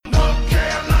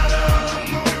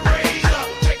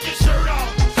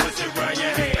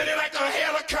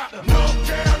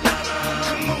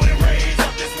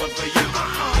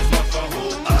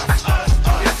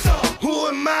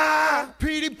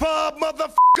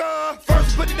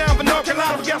First, put it down for North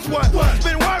Carolina. Guess what? It's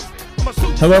been worth.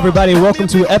 Hello, everybody. Welcome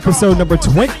to episode number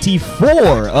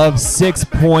 24 of 6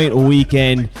 Point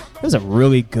Weekend. It was a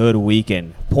really good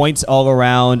weekend. Points all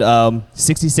around,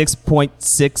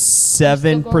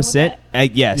 66.67%.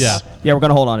 Yes. Yeah, we're going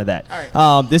to hold on to that.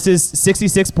 All right. This is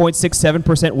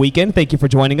 66.67% weekend. Thank you for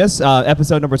joining us.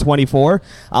 Episode number 24.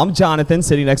 I'm Jonathan.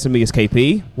 Sitting next to me is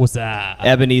KP. What's that?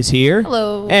 Ebony's here.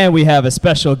 Hello. And we have a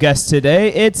special guest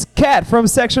today. It's Kat from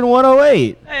Section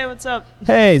 108. Hey, what's up?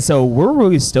 Hey, so we're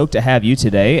really stoked to have you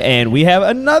today, and we have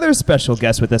another special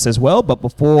guest with us as well. But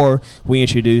before we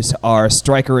introduce our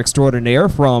striker extraordinaire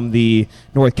from the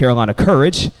North Carolina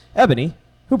Courage, Ebony,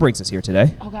 who brings us here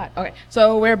today? Oh, God. Okay.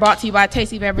 So we're brought to you by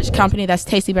Tasty Beverage Company. That's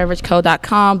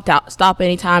tastybeverageco.com. Stop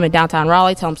anytime in downtown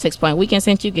Raleigh. Tell them 6 Point Weekend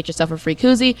sent you. Get yourself a free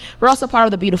koozie. We're also part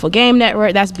of the Beautiful Game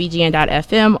Network. That's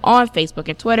bgn.fm on Facebook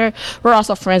and Twitter. We're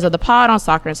also friends of the pod on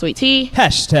Soccer and Sweet Tea.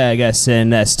 Hashtag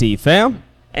SNST fam.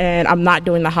 And I'm not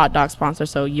doing the hot dog sponsor,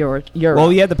 so you're Well,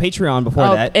 we had the Patreon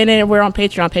before that. And then we're on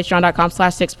Patreon,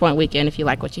 patreon.com/6 Point Weekend if you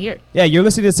like what you hear. Yeah, you're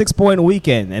listening to 6 Point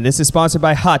Weekend, and this is sponsored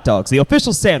by Hot Dogs, the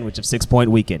official sandwich of 6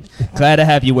 Point Weekend. Glad to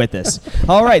have you with us.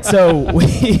 All right, so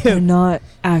They're not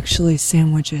actually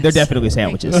sandwiches. They're definitely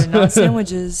sandwiches. They're not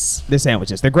sandwiches. They're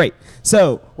sandwiches. They're great.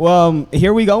 So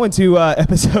here we go into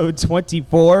episode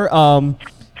 24.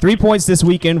 3 points this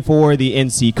weekend for the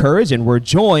NC Courage, and we're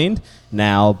joined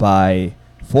now by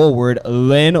forward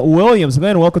Lynn Williams.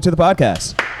 Lynn, welcome to the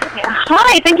podcast.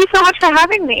 Hi, thank you so much for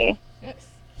having me.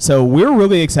 So we're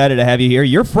really excited to have you here.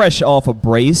 You're fresh off a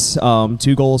brace, 2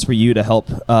 goals for you to help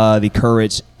the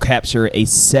Courage capture a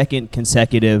second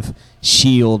consecutive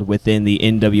shield within the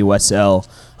NWSL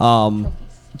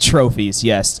trophies.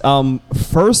 Yes.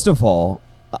 First of all,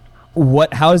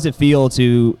 how does it feel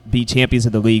to be champions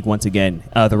of the league once again,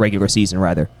 the regular season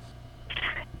rather?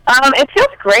 It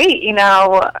feels great. You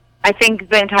know, I think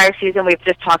the entire season we've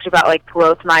just talked about like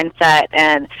growth mindset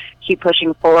and keep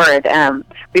pushing forward.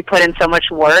 We put in so much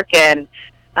work and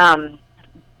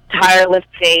tireless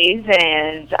days,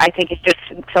 and I think it's just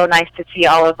so nice to see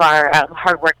all of our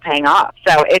hard work paying off.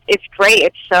 So it's great.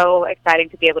 It's so exciting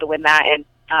to be able to win that, and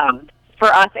for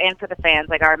us and for the fans,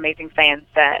 like our amazing fans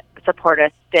that support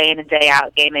us day in and day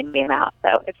out, game in, game out.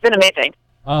 So it's been amazing.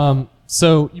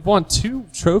 So you've won 2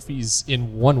 trophies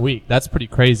in 1 week. That's pretty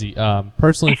crazy.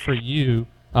 Personally for you,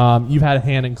 you've had a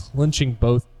hand in clinching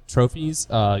both trophies.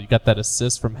 You got that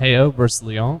assist from Heyo versus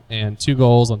Lyon and 2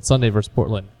 goals on Sunday versus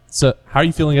Portland. So how are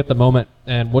you feeling at the moment,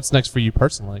 and what's next for you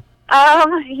personally?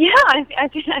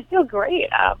 I feel great.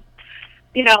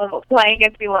 You know, playing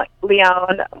against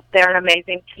Lyon, they're an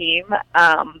amazing team.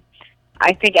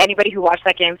 I think anybody who watched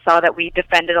that game saw that we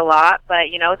defended a lot,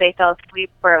 but, you know, they fell asleep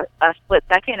for a split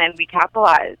second and we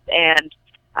capitalized. And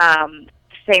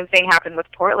same thing happened with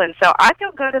Portland. So I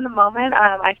feel good in the moment.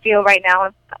 I feel right now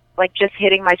I'm like just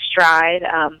hitting my stride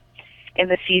in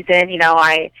the season. You know,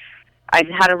 I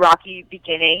had a rocky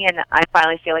beginning, and I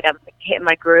finally feel like I'm hitting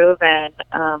my groove, and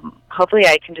hopefully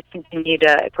I can just continue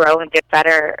to grow and get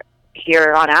better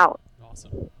here on out.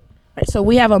 Awesome. So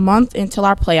we have a month until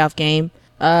our playoff game.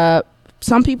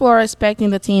 Some people are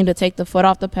expecting the team to take the foot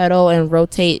off the pedal and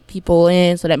rotate people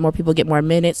in so that more people get more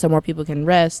minutes, so more people can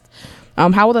rest.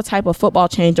 How will the type of football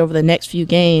change over the next few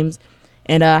games?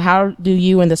 And how do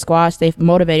you and the squad stay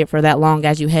motivated for that long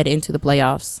as you head into the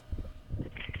playoffs?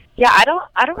 Yeah, I don't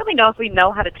really know if we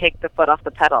know how to take the foot off the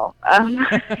pedal.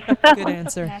 Good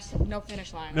answer. No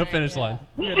finish line. No finish line.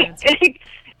 Good answer.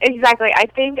 Exactly. I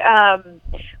think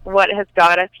what has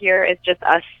got us here is just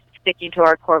us sticking to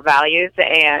our core values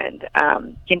and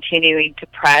continuing to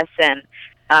press and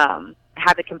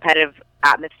have a competitive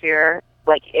atmosphere,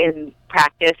 like in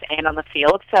practice and on the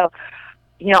field. So,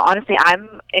 you know, honestly,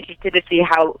 I'm interested to see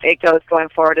how it goes going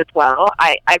forward as well.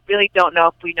 I really don't know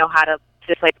if we know how to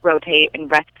just like rotate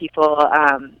and rest people.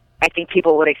 I think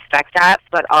people would expect that,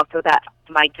 but also that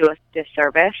might do us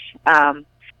disservice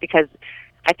because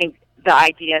I think the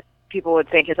idea people would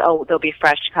think is, oh, they'll be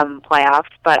fresh come playoffs,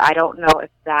 but I don't know if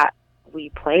that we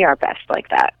play our best like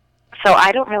that. So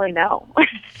I don't really know. I'll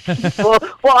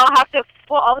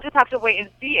just have to wait and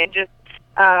see and just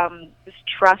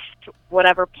trust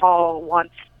whatever Paul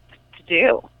wants to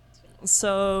do.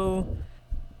 So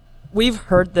we've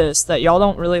heard this, that y'all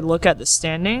don't really look at the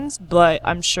standings, but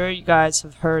I'm sure you guys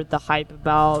have heard the hype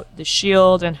about the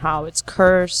Shield and how it's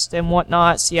cursed and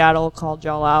whatnot. Seattle called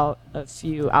y'all out a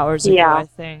few hours ago, I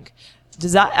think.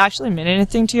 Does that actually mean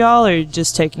anything to y'all, or are you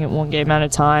just taking it one game at a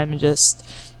time and just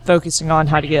focusing on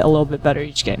how to get a little bit better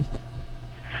each game?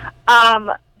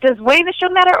 Does winning the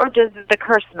Shield matter, or does the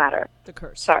curse matter? The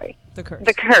curse. Sorry. The curse.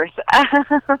 The curse.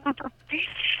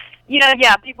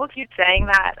 Yeah, people keep saying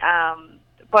that,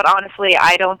 but honestly,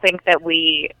 I don't think that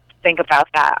we think about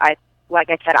that. Like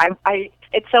I said,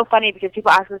 it's so funny because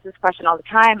people ask us this question all the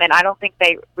time, and I don't think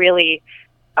they really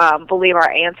believe our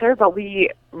answer, but we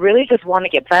really just want to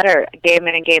get better game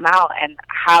in and game out, and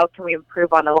how can we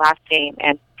improve on the last game,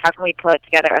 and how can we put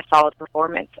together a solid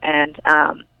performance. And,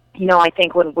 I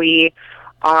think when we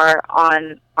are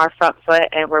on our front foot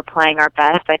and we're playing our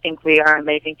best, I think we are an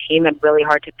amazing team and really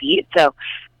hard to beat. So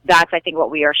that's, I think,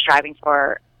 what we are striving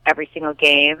for every single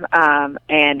game.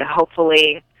 And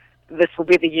hopefully this will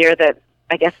be the year that,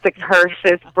 I guess, the curse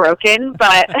is broken,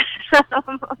 but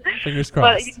fingers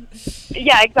crossed.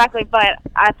 Yeah, exactly. But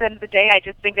at the end of the day, I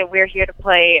just think that we're here to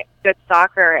play good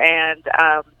soccer and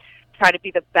try to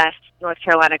be the best North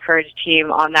Carolina Courage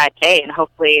team on that day, and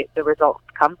hopefully the results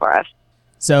come for us.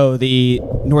 So the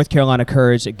North Carolina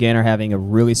Courage, again, are having a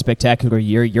really spectacular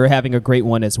year. You're having a great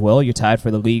one as well. You're tied for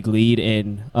the league lead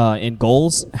in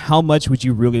goals. How much would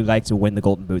you really like to win the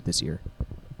Golden Boot this year?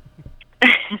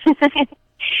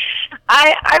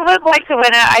 I would like to win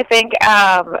it. I think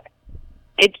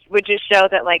it would just show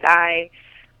that, like,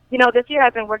 this year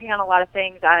I've been working on a lot of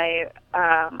things. I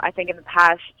think in the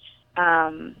past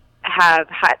have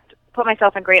had put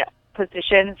myself in great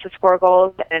positions to score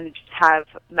goals and just have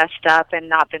messed up and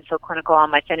not been so clinical on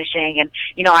my finishing. And,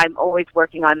 I'm always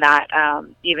working on that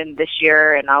even this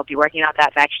year, and I'll be working on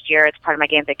that next year. It's part of my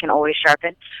game that can always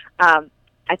sharpen.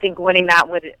 I think winning that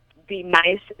would be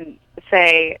nice and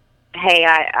say, hey,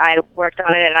 I worked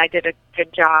on it and I did a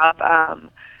good job.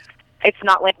 It's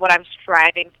not like what I'm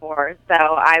striving for, so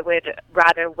I would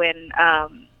rather win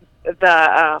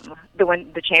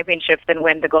the championship than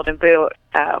win the Golden Boot.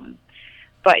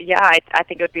 But yeah, I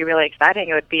think it would be really exciting.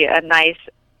 It would be a nice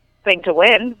thing to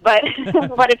win, but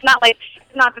but it's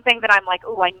not the thing that I'm like,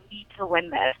 oh, I need to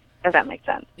win this. Does that make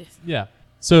sense? Yeah.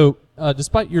 So,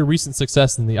 despite your recent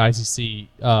success in the ICC,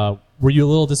 were you a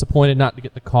little disappointed not to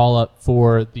get the call up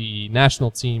for the national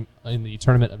team in the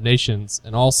Tournament of Nations?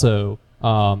 And also,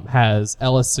 has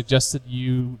Ellis suggested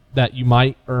that you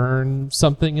might earn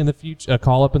something in the future, a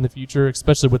call up in the future,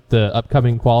 especially with the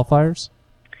upcoming qualifiers?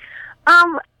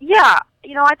 Yeah.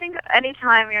 I think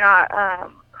anytime you're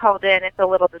not called in, it's a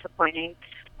little disappointing.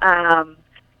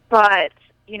 But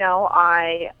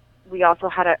we also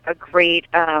had a great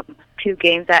 2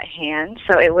 games at hand,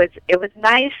 so it was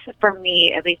nice for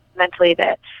me, at least mentally,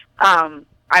 that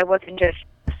I wasn't just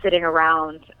sitting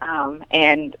around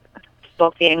and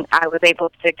sulking. I was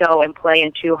able to go and play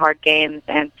in 2 hard games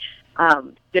and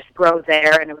just grow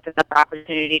there, and it was another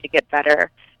opportunity to get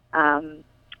better.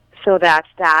 So that's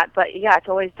that. But yeah, it's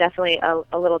always definitely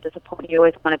a little disappointing. You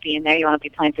always want to be in there. You want to be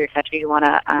playing for your country. You want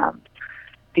to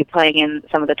be playing in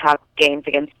some of the top games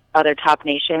against other top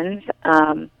nations.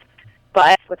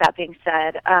 But with that being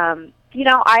said,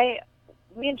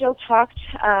 me and Jill talked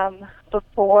not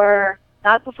before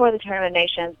the Tournament of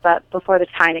Nations, but before the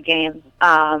China games.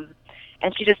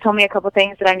 And she just told me a couple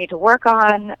things that I need to work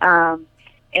on.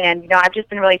 And, I've just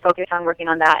been really focused on working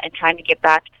on that and trying to get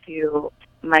back to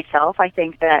myself. I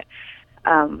think that,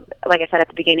 like I said at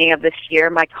the beginning of this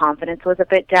year, my confidence was a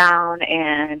bit down,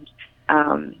 and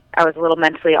I was a little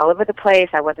mentally all over the place.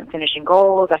 I wasn't finishing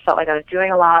goals. I felt like I was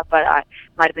doing a lot, but I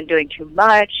might have been doing too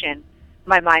much, and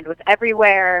my mind was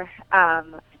everywhere.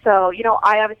 So,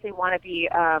 I obviously want to be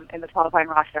in the qualifying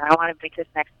roster. I want to make this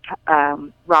next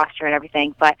roster and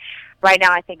everything. But right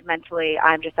now, I think mentally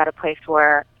I'm just at a place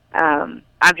where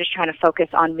I'm just trying to focus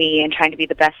on me and trying to be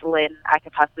the best Lynn I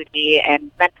could possibly be.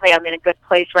 And mentally, I'm in a good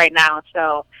place right now.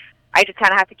 So I just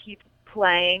kind of have to keep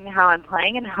playing how I'm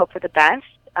playing and hope for the best.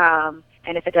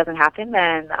 And if it doesn't happen,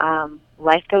 then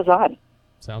life goes on.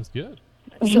 Sounds good.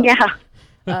 So,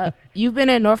 Yeah. You've been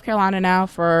in North Carolina now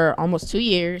for almost 2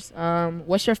 years.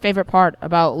 What's your favorite part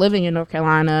about living in North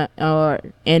Carolina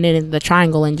and in the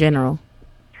Triangle in general?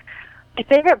 My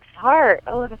favorite part?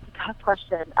 Oh, that's a tough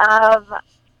question.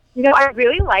 I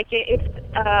really like it. It's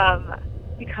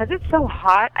because it's so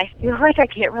hot. I feel like I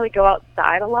can't really go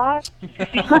outside a lot.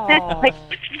 Like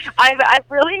I've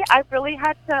really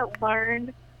had to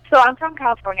learn. So I'm from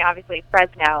California, obviously,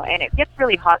 Fresno, and it gets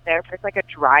really hot there. So it's like a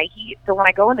dry heat. So when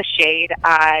I go in the shade,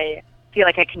 I feel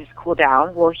like I can just cool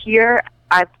down. Well, here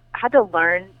I've had to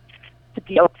learn to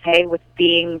be okay with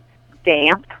being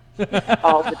damp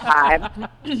all the time.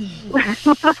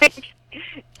 Like,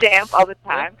 damp all the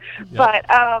time. Yeah. But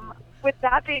with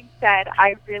that being said,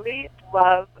 I really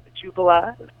love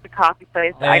Jubila, the coffee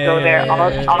place. I go there all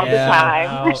the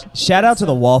time. Shout out to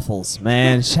the waffles,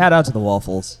 man. Shout out to the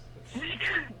waffles.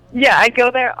 Yeah, I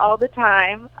go there all the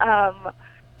time.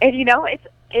 And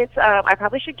It's I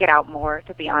probably should get out more,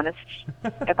 to be honest.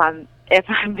 if I'm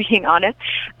being honest,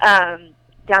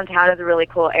 downtown is a really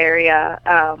cool area.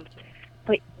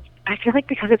 But I feel like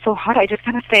because it's so hot, I just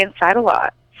kind of stay inside a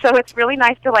lot. So it's really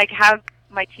nice to like have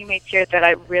my teammates here that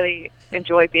I really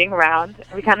enjoy being around.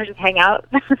 We kind of just hang out.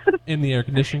 In the air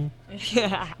conditioning?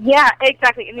 Yeah. Yeah,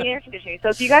 exactly, in the air conditioning. So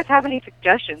if you guys have any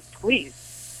suggestions,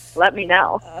 please let me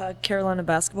know. Carolina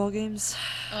basketball games.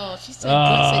 Oh, she's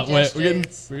saying good Wait,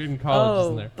 suggestions. we're getting colleges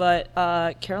in Oh, there.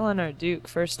 but Carolina or Duke,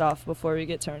 first off, before we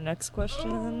get to our next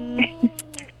question.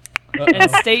 Uh-oh.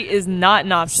 And state is not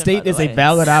an option. State by the is a way.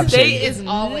 valid option. State is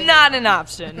always not an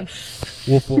option.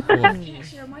 Wolf, wolf, wolf.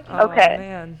 Oh, Okay.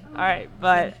 man. All right,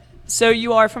 but so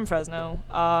you are from Fresno,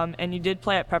 and you did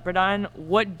play at Pepperdine.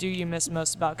 What do you miss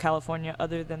most about California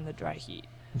other than the dry heat?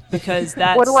 Because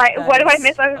that's What do I that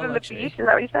miss is other a than the luxury. beach? Is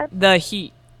that what you said? The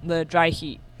heat, the dry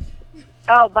heat.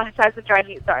 Oh, besides the dry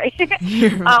heat, sorry.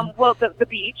 Well, the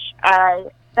beach.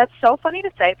 That's so funny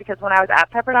to say because when I was at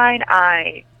Pepperdine,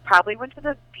 I probably went to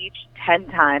the beach 10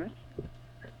 times.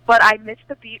 But I miss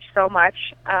the beach so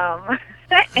much, and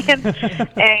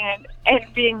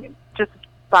being just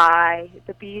by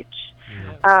the beach.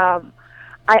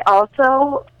 I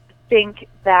also think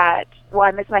that, well,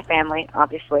 I miss my family,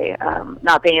 obviously,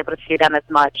 not being able to see them as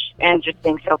much, and just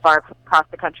being so far across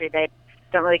the country, they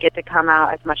don't really get to come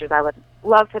out as much as I would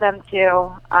love for them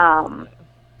to.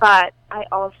 But I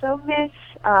also miss,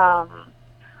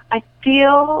 I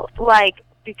feel like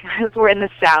because we're in the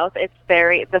South,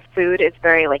 the food is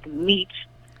very like meat,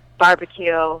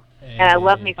 barbecue, and I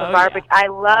love me some Oh, barbecue. yeah. I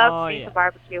love Oh, me yeah. some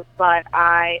barbecue, but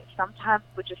I sometimes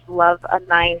would just love a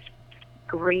nice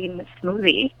green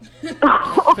smoothie.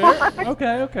 Fair.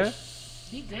 Okay.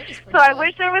 Be good is pretty So I good.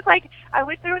 wish there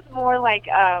was more like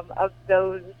of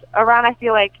those around. I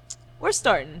feel like We're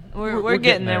starting. We're We're getting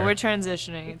getting there. there. We're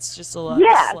transitioning. It's just a lot.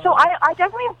 yeah. slow. So I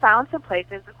definitely have found some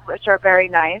places which are very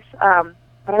nice,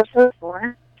 but I'm so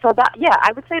foreign. So that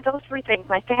I would say those three things: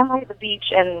 my family, the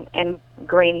beach, and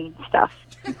green stuff.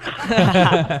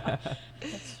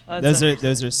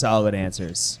 Those are solid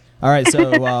answers. All right,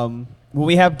 so when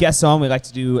we have guests on, we like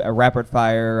to do a rapid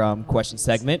fire question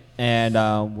segment, and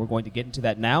we're going to get into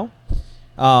that now.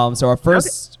 So our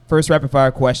first rapid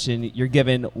fire question, you're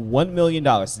given $1 million.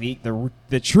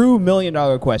 The true $1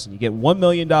 million question. You get $1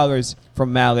 million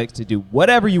from Malik to do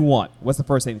whatever you want. What's the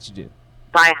first thing that you do?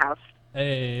 Buy a house.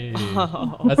 Hey,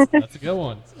 that's a good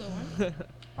one.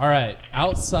 All right,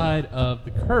 outside of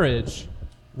the Courage,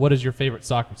 what is your favorite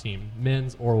soccer team,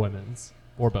 men's or women's,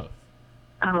 or both?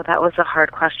 Oh, that was a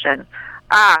hard question.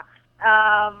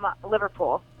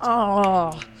 Liverpool.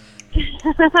 Oh. I'm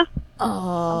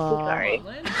so sorry.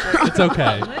 It's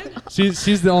okay.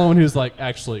 She's the only one who's like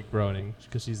actually groaning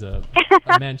because she's a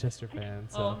Manchester fan.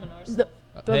 So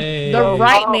hey. The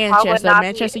right Oh, Manchester, Paul would not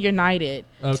Manchester United.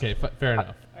 Okay, fair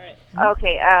enough.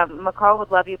 Okay, McCall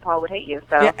would love you, Paul would hate you.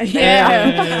 So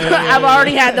Yeah. I've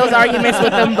already had those arguments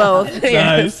with them both.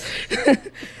 Nice.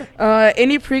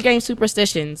 Any pregame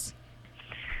superstitions?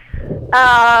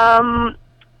 I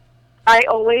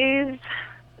always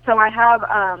I have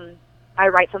I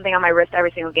write something on my wrist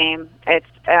every single game. It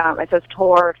says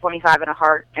Tor 25 and a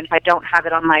heart, and if I don't have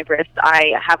it on my wrist,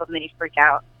 I have a mini freak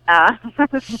out.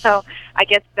 So I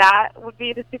guess that would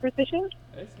be the superstition.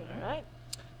 All right.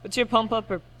 What's your pump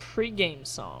up or pregame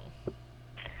song?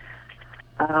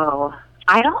 Oh,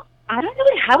 I don't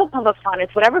really have a pump up song.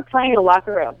 It's whatever's playing in the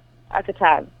locker room at the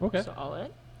time. Okay.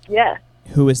 Solid. Yeah.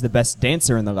 Who is the best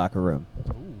dancer in the locker room?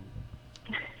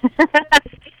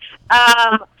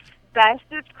 Best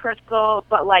is Crystal,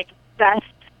 but like best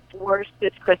worst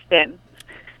is Kristen.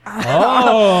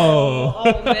 Oh.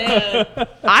 Oh man.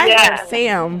 I Yeah. have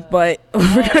Sam, but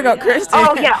we're gonna go Kristen.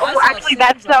 Oh yeah. I Oh, saw actually,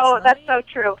 Sam's that's last so night.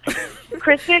 true.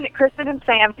 Kristen and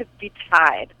Sam could be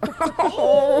tied.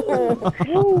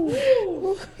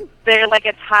 They're like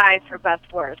a tie for best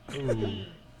worst. Ooh.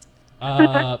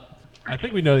 I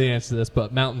think we know the answer to this,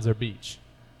 but mountains or beach?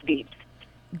 Deep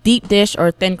Deep dish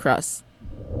or thin crust?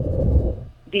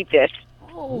 dish.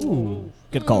 Ooh.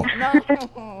 Good call.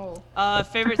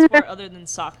 Favorite sport other than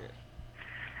soccer?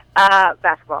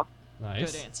 Basketball.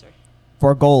 Nice. Good answer.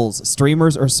 For goals,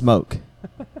 streamers or smoke?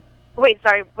 Wait,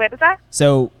 sorry. What is that?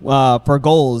 So for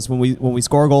goals, when we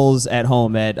score goals at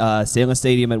home at Salem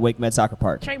Stadium at Wake Med Soccer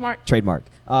Park, trademark.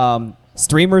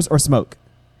 Streamers or smoke?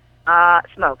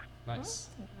 Smoke. Nice.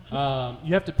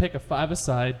 You have to pick a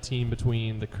five-a-side team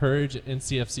between the Courage and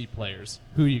NCFC players.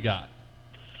 Who you got?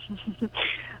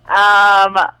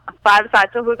 5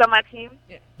 sides. So who's on my team?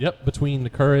 Yep, between the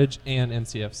Courage and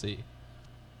NCFC.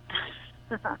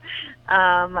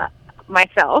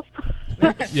 Myself.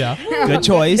 Yeah. Good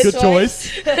choice. Good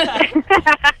choice.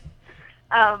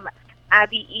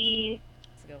 Abby E.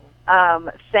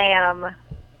 Sam.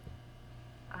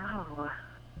 Oh,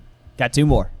 Got two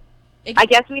more. I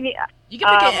guess we need. You can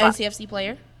pick an NCFC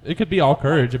player. It could be all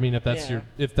courage. I mean, if that's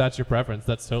Yeah. your preference,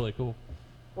 that's totally cool.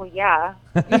 Well, yeah.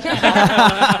 That's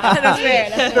fair.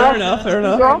 That's Fair enough.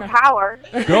 Girl power.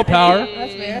 Girl power.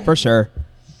 fair. For sure.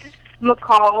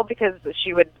 McCall, because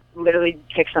she would literally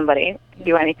kick somebody,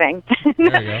 do anything.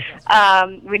 There you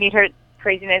go. We need her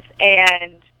craziness,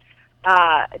 and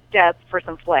Deb for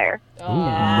some flair.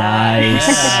 Nice.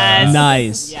 Yes.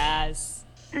 Nice. Yes.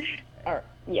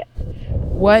 Yeah.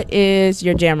 What is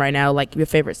your jam right now? Like your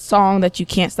favorite song that you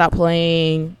can't stop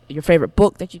playing? Your favorite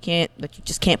book that you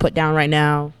just can't put down right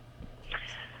now?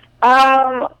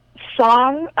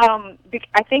 Song.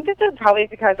 I think this is probably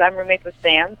because I'm roommates with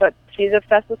Sam, but she's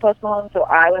obsessed with Post Malone, so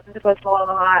I listen to Post Malone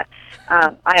a lot.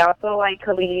 I also like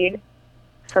Khalid.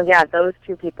 So yeah, those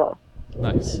two people.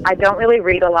 Nice. I don't really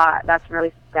read a lot. That's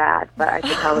really sad, but I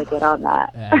should probably get on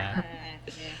that. Yeah.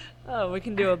 Oh, we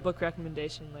can do a book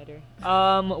recommendation later.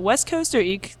 West Coast or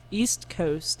East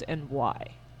Coast, and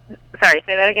why? Sorry,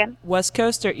 say that again. West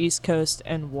Coast or East Coast,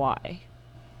 and why?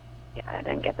 Yeah, I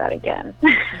didn't get that again.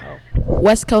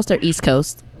 West Coast or East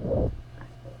Coast?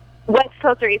 West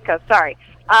Coast or East Coast? Sorry.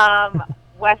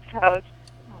 West Coast,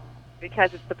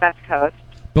 because it's the best coast.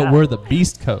 But we're the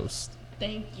Beast Coast.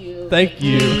 Thank you. Thank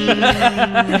you.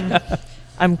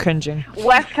 I'm cringing.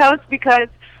 West Coast because,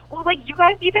 well, like, you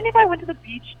guys, even if I went to the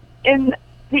beach in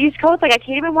the East Coast, like, I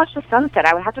can't even watch the sunset.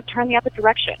 I would have to turn the other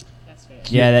direction.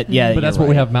 Yeah. But that's what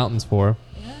we have mountains for.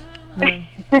 See, Hey.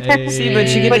 but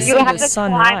you get But to you see have the to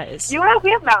sunrise. climb.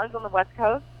 We have mountains on the West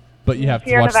Coast. But you have to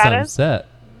Sierra watch Nevadas? sunset.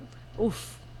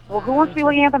 Oof. Well, who wants to be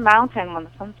looking at the mountain when the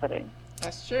sun's setting?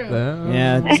 That's true.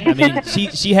 Yeah, I mean,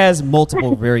 she has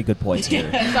multiple very good points here.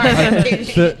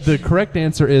 The correct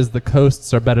answer is the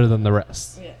coasts are better than the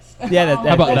rest. Yeah,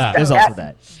 How about that? There's also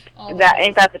that.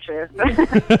 Ain't that the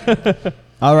truth?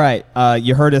 All right,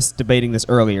 you heard us debating this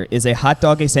earlier. Is a hot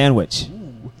dog a sandwich?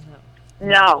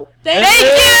 No. Thank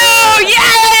you!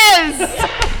 Yes!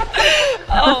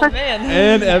 Oh, man.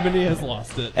 And Ebony has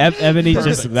lost it. Ebony just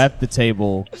Perfect. left the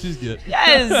table. She's good.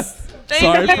 Yes!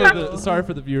 Thank Sorry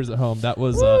for the viewers at home. That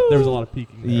was there was a lot of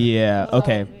peeking there. Yeah.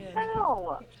 Okay.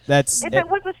 No. That's If it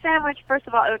was a sandwich, first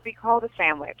of all, it would be called a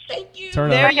sandwich. Turn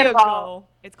There up. Second you of all- go.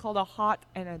 It's called a hot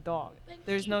and a dog.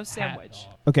 There's no sandwich.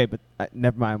 okay, but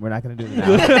never mind. We're not gonna do it now.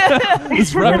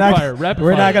 It's We're rapid not- fire. Rapid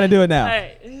We're fire. not gonna do it now.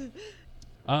 Hey.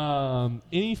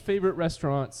 Any favorite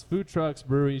restaurants, food trucks,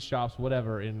 breweries, shops,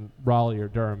 whatever in Raleigh or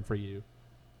Durham for you?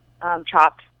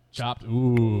 Chopped. Chopped.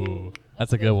 Ooh,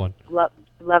 that's a good one.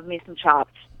 Love me some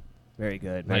chopped. Very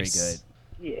good. Very Nice.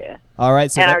 good. Yeah. All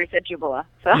right. So And I that- already said Jubila.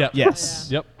 So. Yep. yes.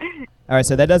 Yep. All right,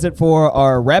 so that does it for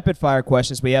our rapid fire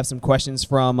questions. We have some questions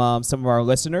from some of our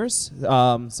listeners.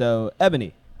 So,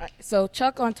 Ebony. So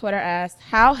Chuck on Twitter asked,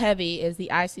 how heavy is the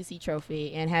ICC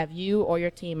trophy, and have you or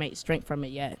your teammates drink from it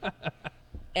yet?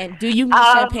 And do you need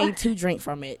champagne to drink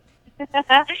from it?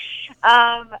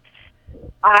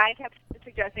 I kept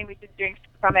suggesting we should drink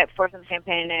from it, pour some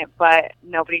champagne in it, but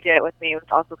nobody did it with me. It was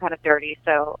also kind of dirty,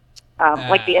 so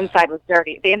like the inside was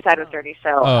dirty. The inside was dirty,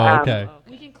 so Oh, okay.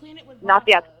 We can clean it with not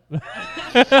the outside.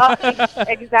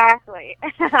 Exactly.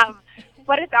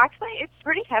 But it's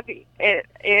pretty heavy.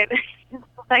 It's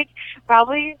like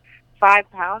probably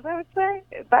 5 pounds, I would say.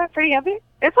 Is that pretty heavy?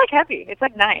 It's like heavy. It's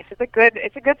like nice. It's a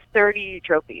good sturdy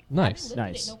trophy. Nice.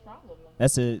 Nice. No problem.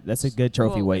 That's a good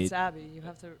trophy Well, weight. It's Abby. You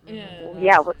have to. remember.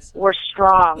 Yeah, we're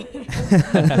strong.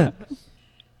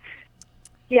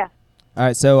 Yeah. All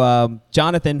right, so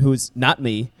Jonathan, who's not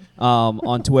me,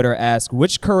 on Twitter asked,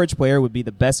 which Courage player would be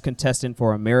the best contestant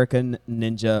for American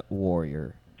Ninja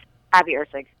Warrior? Abby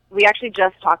Ursig. We actually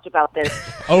just talked about this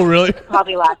Oh, really?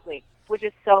 probably last week, which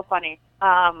is so funny.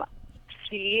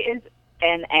 She is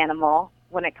an animal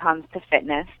when it comes to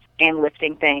fitness and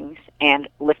lifting things and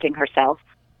lifting herself.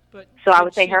 But So I could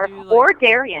would say she her do, like, or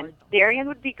Darian. Darian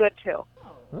would be good too.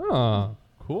 Oh,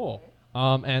 cool.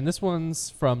 And this one's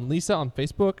from Lisa on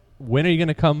Facebook. When are you going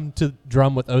to come to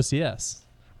drum with OCS?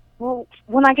 Well,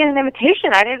 when I get an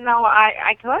invitation, I didn't know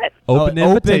I could. Open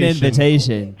invitation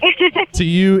invitation. to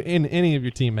you and any of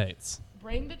your teammates.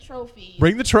 Bring the trophy.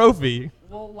 Bring the trophy.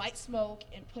 We'll light smoke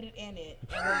and put it in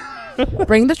it.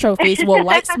 Bring the trophies. We'll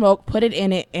light smoke, put it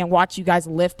in it, and watch you guys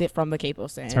lift it from the capo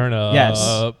stand. Turn up. Yes.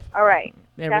 All right.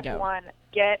 There we Step go. one,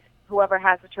 get whoever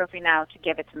has the trophy now to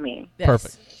give it to me. Yes.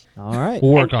 Perfect. All right.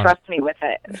 We'll And work on it. trust me with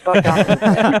it. Both of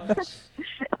them.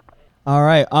 All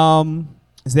right.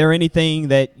 Is there anything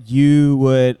that you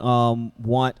would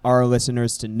want our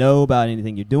listeners to know about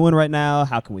anything you're doing right now?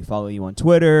 How can we follow you on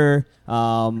Twitter?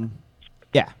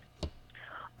 Yeah.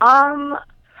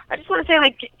 I just want to say,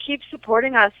 like, keep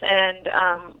supporting us and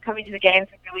coming to the games.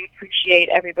 We really appreciate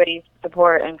everybody's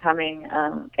support and coming.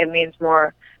 It means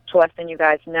more to us than you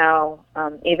guys know.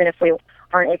 Even if we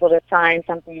aren't able to sign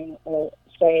something or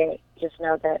say it, just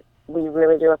know that we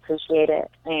really do appreciate it,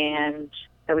 and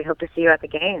that we hope to see you at the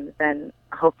games. And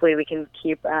hopefully we can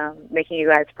keep making you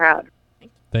guys proud.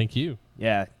 Thank you.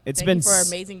 Yeah. It's Thank been you for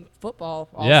amazing football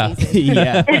all Yeah. season.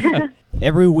 yeah.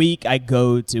 Every week I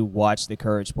go to watch the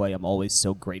Courage play. I'm always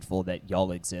so grateful that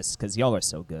y'all exist because y'all are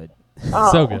so good.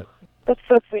 Oh, So good. That's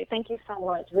so sweet. Thank you so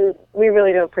much. We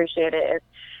really do appreciate it.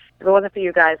 If it wasn't for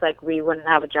you guys, like, we wouldn't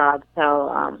have a job.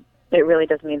 So it really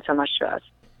does mean so much to us.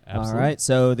 Absolutely. All right.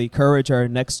 So the Courage are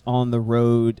next on the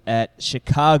road at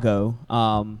Chicago.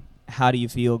 How do you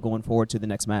feel going forward to the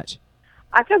next match?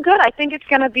 I feel good. I think it's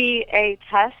going to be a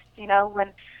test. You know,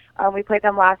 when we played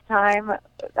them last time,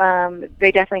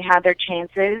 they definitely had their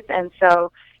chances. And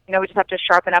so, you know, we just have to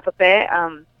sharpen up a bit,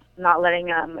 not letting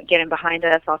them get in behind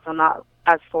us, also not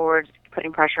as forward,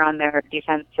 putting pressure on their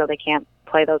defense so they can't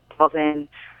play those balls in.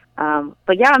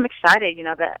 But, yeah, I'm excited. You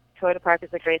know, that Toyota Park is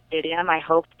a great stadium. I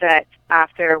hope that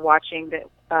after watching the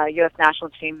U.S. national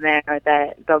team there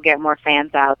that they'll get more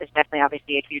fans out. There's definitely,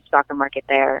 obviously, a huge soccer market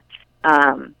there.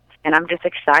 And I'm just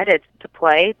excited to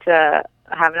play, to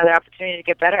have another opportunity to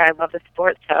get better. I love the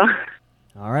sport, so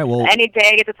All right. Well, any day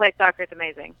I get to play soccer, it's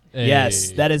amazing. yes,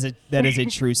 Hey. that is a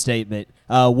true statement.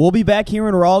 We'll be back here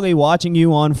in Raleigh watching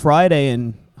you on Friday,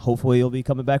 and hopefully you'll be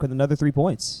coming back with another 3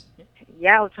 points.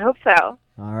 Yeah, let's hope so.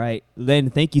 All right. Lynn,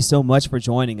 thank you so much for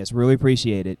joining us. Really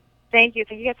appreciate it. Thank you.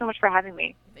 Thank you guys so much for having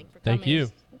me. Thanks for Thank coming.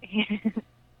 you.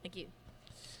 Thank you.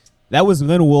 That was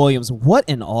Lynn Williams. What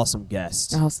an awesome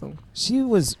guest. Awesome. She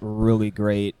was really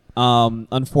great.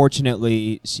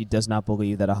 Unfortunately, she does not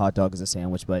believe that a hot dog is a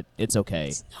sandwich, but it's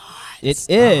okay. It is.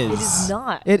 It is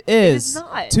not. It is.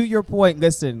 not. To your point,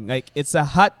 listen, like, it's a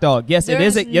hot dog. Yes, it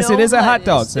is. There's Yes, no it is a hot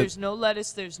dog. lettuce, So There's no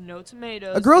lettuce. There's no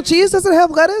tomatoes. a grilled there's- cheese doesn't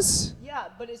have lettuce. Yeah,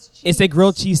 but it's cheese. It's a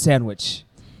grilled cheese sandwich.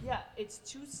 Yeah, it's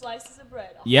 2 slices of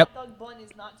bread. A Yep. hot dog bun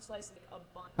is not slicing a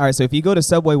bun. All right, so if you go to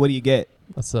Subway, what do you get?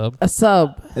 A sub? A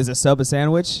sub. Is a sub a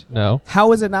sandwich? No.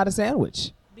 How is it not a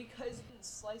sandwich? Because you can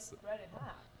slice the bread in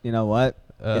half. You know what?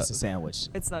 Uh, It's a sandwich.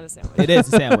 It's not a sandwich. It is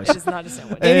a sandwich. It is not a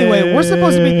sandwich. Anyway, we're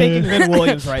supposed to be thanking Lynn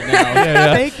Williams right now.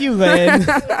 Yeah. Thank you, Lynn.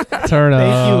 Turn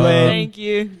Thank you, up. Lynn. Thank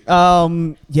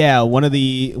you. Yeah, one of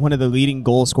the leading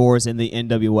goal scorers in the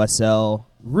NWSL.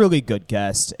 Really good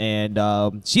guest,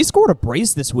 and she scored a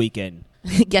brace this weekend.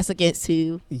 Guess against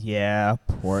who? Yeah,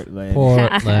 Portland.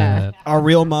 Portland. Our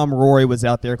real mom Rory was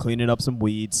out there cleaning up some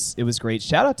weeds. It was great.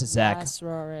 Shout out to Zach. Yes,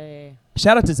 Rory.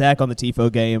 Shout out to Zach on the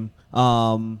Tifo game.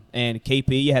 And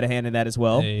KP, you had a hand in that as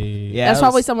well. Hey. Yeah, That's it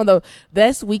probably was- some of the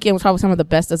best weekend. Was probably some of the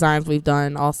best designs we've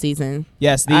done all season.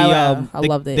 Yes, I the,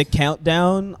 loved it. The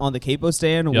countdown on the capo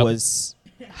stand Yep. was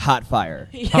hot fire.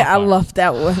 Yeah, I fire. love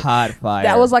that one. Hot fire.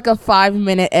 That was like a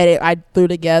 5-minute edit I threw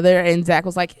together, and Zach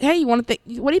was like, "Hey, you want to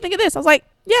think? What do you think of this?" I was like,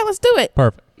 "Yeah, let's do it."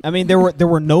 Perfect. I mean, there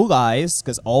were no lies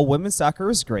because all women's soccer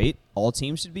is great. All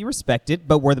teams should be respected,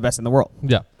 but we're the best in the world.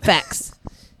 Yeah. Facts.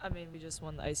 I mean, we just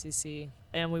won the ICC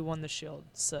and we won the Shield,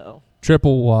 so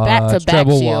Triple watch. Back-to-back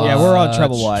treble shield. watch. Yeah, we're on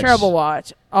treble watch. Treble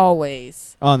watch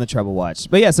always. On the treble watch.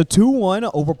 But yeah, so 2-1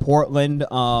 over Portland.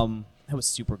 That was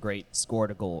super great.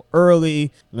 Scored a goal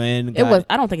early. Lynn It got was.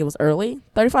 I don't think it was early.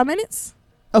 35 minutes.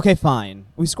 Okay, fine.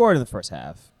 We scored in the first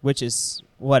half, which is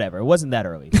whatever. It wasn't that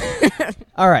early.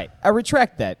 All right, I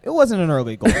retract that. It wasn't an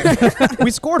early goal.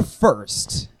 We scored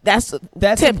first. That's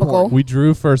important. typical. We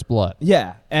drew first blood.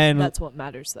 Yeah, and that's what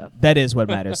matters, though. that is what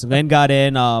matters. So then got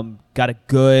in, got a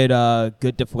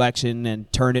good deflection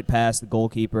and turned it past the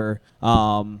goalkeeper.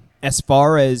 As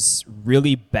far as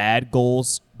really bad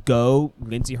goals go,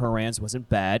 Lindsey Horan's wasn't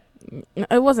bad.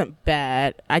 It wasn't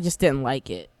bad. I just didn't like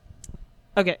it.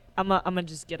 Okay, I'm gonna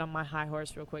just get on my high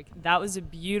horse real quick. That was a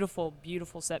beautiful,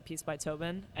 beautiful set piece by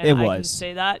Tobin, and It I can was.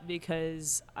 say that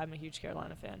because I'm a huge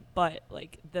Carolina fan. But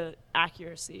like the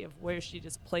accuracy of where she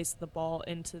just placed the ball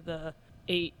into the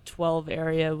 8-12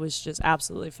 area was just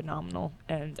absolutely phenomenal,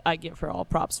 and I give her all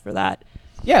props for that.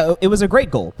 Yeah, it was a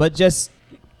great goal, but just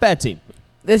bad team.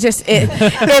 It's just it.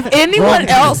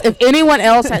 if anyone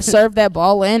else had served that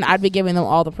ball in, I'd be giving them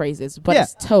all the praises. But Yeah.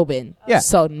 it's Tobin. Yeah.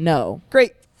 So no.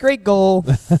 Great goal,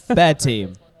 bad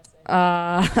team.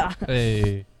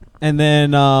 Hey. And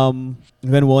then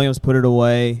Lynn Williams put it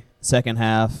away. Second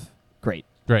half, great.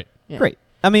 Great. Yeah. Great.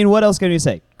 I mean, what else can you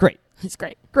say? Great. He's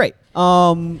great. Great.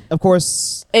 Of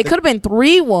course, It could have been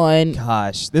 3-1.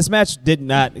 gosh, this match did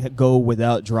not go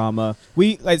without drama.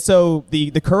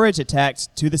 The Courage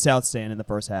attacked to the south stand in the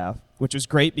first half, which was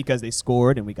great because they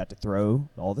scored and we got to throw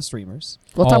all the streamers.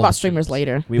 We'll All talk about the streamers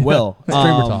later. We will.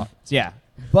 Streamer talk. Yeah.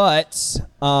 But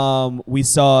we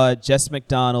saw Jess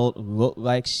McDonald look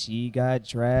like she got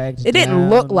dragged. It didn't down.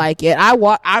 look like it. I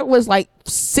was like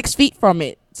 6 feet from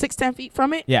it, 10 feet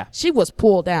from it. Yeah. She was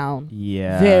pulled down.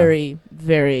 Yeah. Very,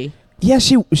 very. Yeah,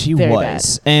 she Very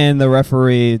was. And the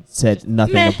referee said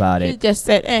nothing Meh. about He it. just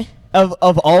said, eh. Of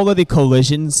all of the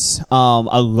collisions,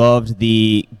 I loved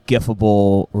the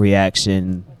gifable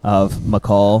reaction of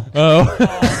McCall. Oh.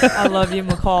 I love you,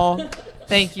 McCall.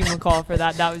 Thank you, McCall, for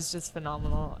that. That was just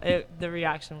phenomenal. The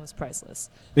reaction was priceless.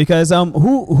 Because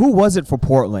who was it for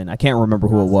Portland? I can't remember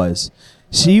who it was.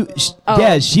 She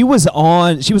Oh. she was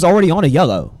already on a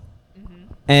yellow.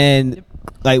 And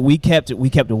like we kept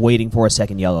waiting for a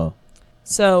second yellow.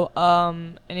 So,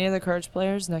 any of the Courage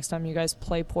players, next time you guys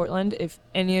play Portland, if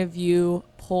any of you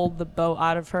pull the bow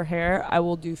out of her hair, I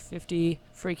will do 50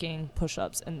 freaking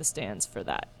push-ups in the stands for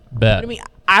that. Bet. I mean,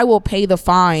 I will pay the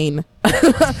fine.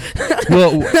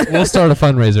 We'll start a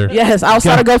fundraiser. Yes, I'll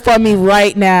start a GoFundMe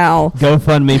right now.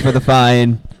 GoFundMe for the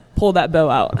fine. Pull that bow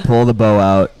out. Pull the bow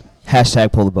out.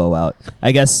 # pull the bow out.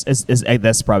 I guess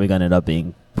that's probably going to end up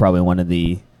being probably one of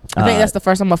the. I think that's the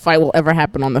first time a fight will ever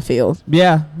happen on the field.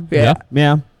 Yeah. Yeah.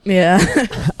 Yeah. Yeah.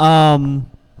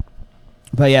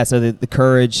 But yeah, so the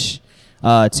Courage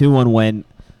 2-1 win.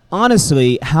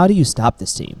 Honestly, how do you stop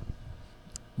this team?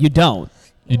 You don't.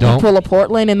 You don't? Pull a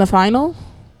Portland in the final?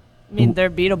 I mean, they're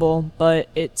beatable, but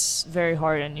it's very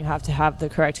hard, and you have to have the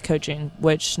correct coaching,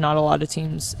 which not a lot of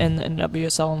teams in the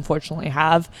NWSL unfortunately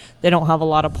have. They don't have a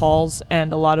lot of Pauls,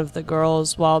 and a lot of the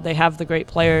girls, while they have the great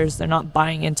players, they're not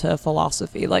buying into a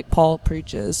philosophy like Paul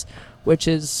preaches, which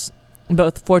is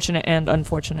both fortunate and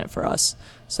unfortunate for us.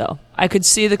 So I could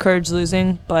see the Courage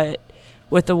losing, but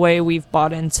with the way we've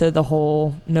bought into the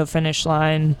whole no finish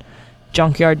line,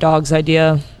 junkyard dogs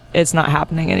idea, it's not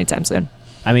happening anytime soon.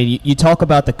 I mean, you talk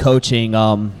about the coaching.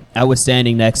 I was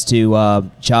standing next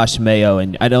to Josh Mayo,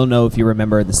 and I don't know if you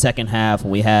remember the second half when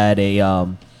we had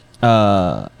a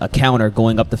counter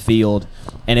going up the field,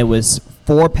 and it was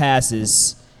 4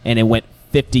 passes, and it went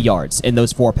 50 yards in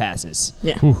those 4 passes.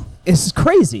 Yeah. It's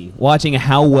crazy watching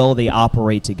how well they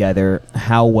operate together,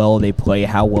 how well they play,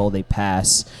 how well they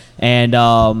pass. And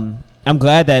I'm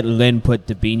glad that Lynn put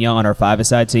Dabinia on our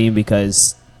 5-a-side team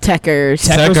because Techers.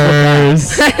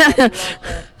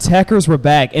 Techers were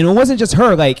back. And it wasn't just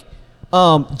her. Like,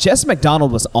 Jess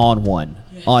McDonald was on one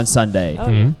on Sunday.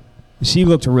 Mhm. She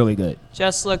looked really good.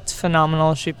 Jess looked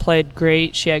phenomenal. She played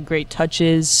great. She had great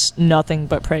touches. Nothing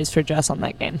but praise for Jess on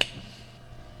that game.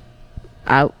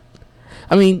 I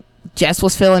mean, Jess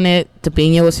was feeling it.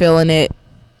 Dabinia was feeling it.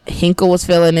 Hinkle was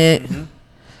feeling it.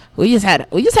 We just had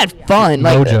fun.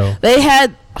 Like, Mojo. they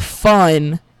had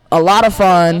fun. A lot of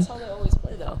fun. That's how they always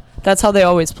play, though. That's how they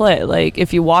always play. Like,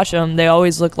 if you watch them, they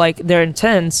always look like they're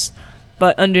intense,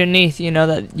 but underneath, you know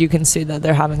that you can see that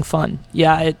they're having fun.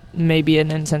 Yeah, it may be an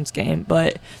intense game,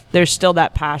 but there's still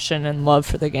that passion and love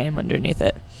for the game underneath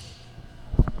it.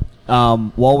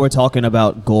 While we're talking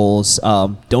about goals,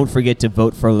 don't forget to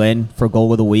vote for Lynn for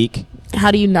goal of the week.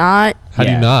 How do you not? How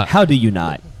do you not? How do you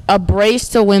not? A brace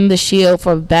to win the Shield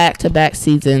for back-to-back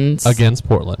seasons Against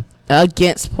Portland.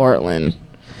 against Portland.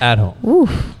 At home. Ooh.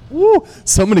 Woo.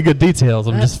 So many good details.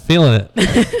 I'm just feeling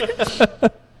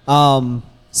it.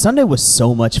 Sunday was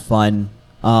so much fun.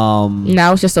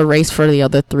 Now it's just a race for the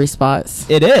other 3 spots.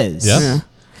 It is. Yeah.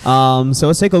 So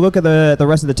let's take a look at the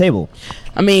rest of the table.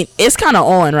 I mean, it's kind of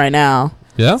on right now.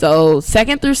 Yeah? So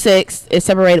 2nd through 6th is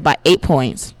separated by 8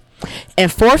 points,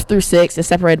 and 4th through 6th is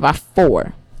separated by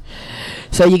 4.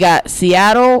 So you got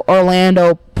Seattle,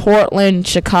 Orlando, Portland,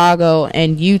 Chicago,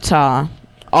 and Utah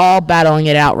all battling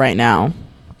it out right now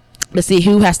to see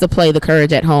who has to play the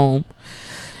Courage at home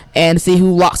and see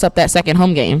who locks up that second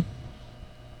home game.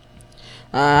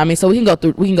 I mean, so we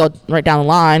can go right down the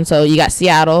line. So you got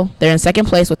Seattle. They're in 2nd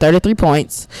place with 33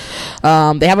 points.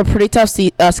 They have a pretty tough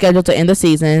schedule to end the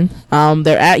season.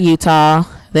 They're at Utah.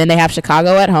 Then they have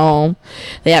Chicago at home.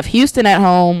 They have Houston at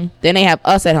home. Then they have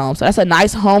us at home. So that's a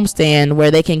nice homestand where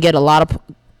they can get a lot of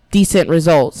decent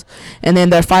results. And then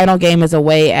their final game is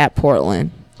away at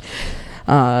Portland.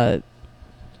 You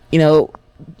know,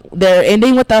 they're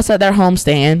ending with us at their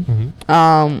homestand.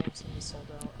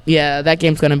 Yeah, that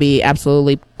game's going to be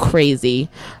absolutely crazy.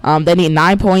 They need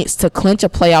 9 points to clinch a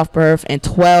playoff berth and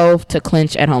 12 to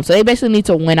clinch at home. So they basically need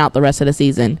to win out the rest of the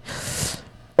season,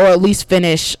 or at least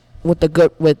finish with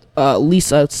at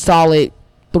least a solid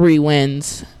 3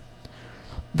 wins.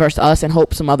 versus us and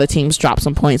hope some other teams drop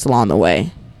some points along the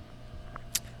way.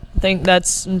 I think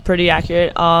that's pretty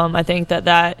accurate. I think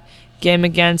that game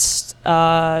against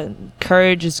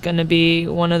Courage is going to be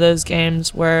one of those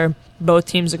games where both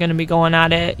teams are going to be going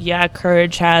at it. Yeah,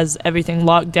 Courage has everything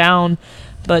locked down,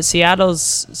 but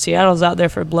Seattle's out there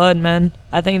for blood, man.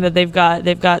 I think that they've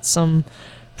got some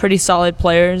pretty solid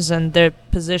players, and their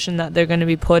position that they're going to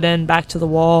be put in back to the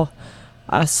wall.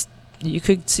 You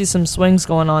could see some swings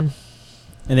going on.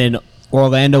 And then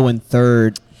Orlando in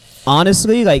third.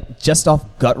 Honestly, like, just off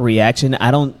gut reaction, I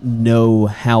don't know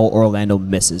how Orlando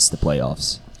misses the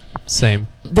playoffs. Same.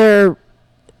 They're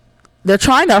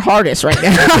trying their hardest right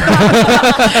now.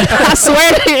 I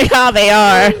swear to you how they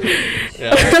are.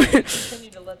 Continue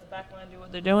to let the back line do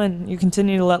what they're doing. You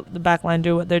continue to let the back line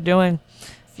do what they're doing.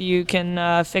 If you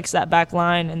can fix that back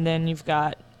line, and then you've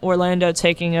got Orlando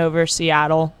taking over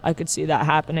Seattle, I could see that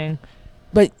happening.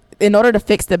 But in order to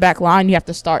fix the back line, you have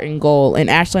to start in goal, and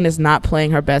Ashlyn is not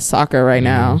playing her best soccer right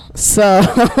now. So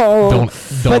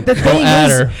Don't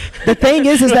add her. The thing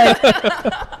is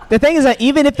that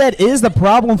even if that is the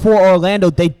problem for Orlando,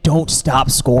 they don't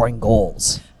stop scoring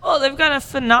goals. Well, they've got a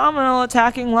phenomenal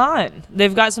attacking line.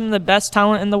 They've got some of the best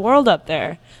talent in the world up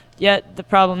there. Yet the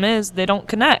problem is they don't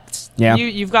connect. Yeah.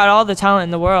 You've got all the talent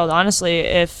in the world. Honestly,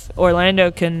 if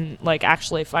Orlando can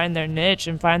actually find their niche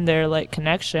and find their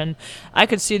connection, I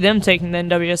could see them taking the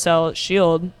NWSL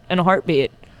Shield in a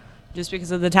heartbeat, just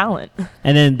because of the talent.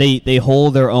 And then they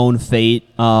hold their own fate.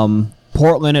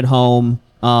 Portland at home,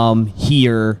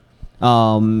 here,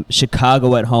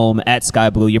 Chicago at home at Sky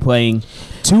Blue. You're playing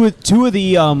two of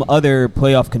the other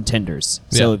playoff contenders.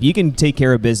 So Yeah. if you can take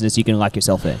care of business, you can lock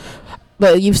yourself in.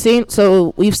 But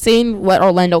we've seen what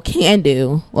Orlando can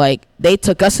do. Like, they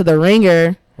took us to the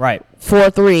ringer Right.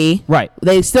 4-3. Right.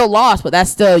 They still lost, but that's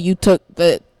still, you took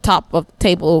the top of the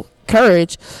table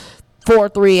Courage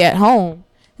 4-3 at home.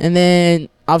 And then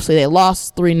obviously they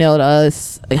lost 3-0 to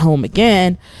us at home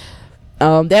again.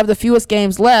 They have the fewest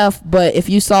games left, but if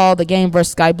you saw the game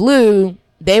versus Sky Blue,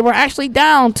 they were actually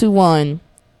down 2-1.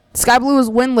 Sky Blue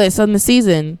was winless in the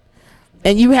season.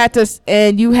 And you had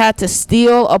to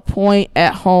steal a point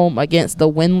at home against the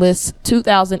winless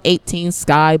 2018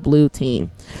 Sky Blue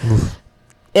team.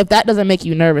 If that doesn't make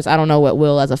you nervous, I don't know what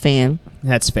will as a fan.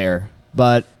 That's fair.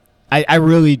 But I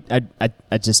really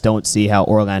just don't see how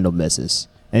Orlando misses.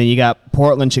 And then you got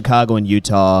Portland, Chicago, and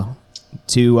Utah.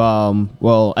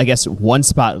 I guess one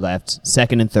spot left,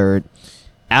 second and third.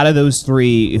 Out of those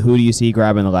three, who do you see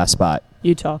grabbing the last spot?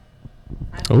 Utah.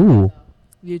 Ooh.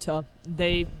 Utah.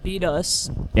 They beat us.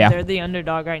 Yeah. They're the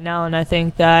underdog right now, and I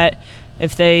think that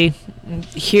if they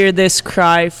hear this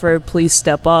cry for please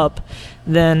step up,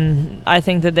 then I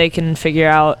think that they can figure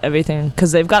out everything,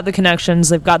 because they've got the connections,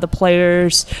 they've got the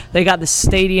players, they got the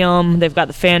stadium, they've got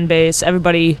the fan base.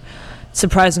 Everybody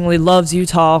surprisingly loves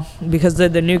Utah because they're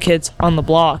the new kids on the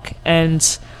block,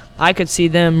 and I could see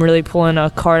them really pulling a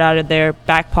card out of their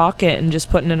back pocket and just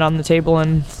putting it on the table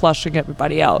and flushing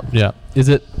everybody out. Yeah. Is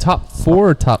it top 4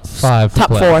 or top 5? Top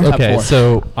for 4. playoffs? Top Okay, 4.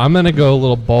 so I'm going to go a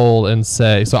little bold and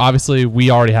say, so obviously we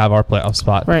already have our playoff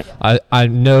spot. Right. I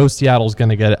know Seattle's going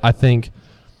to get it. I think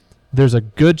there's a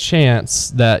good chance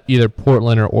that either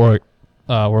Portland or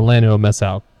Orlando will miss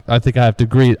out. I think I have to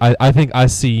agree. I think I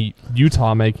see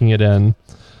Utah making it in,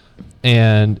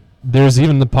 and there's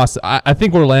even the possibility. I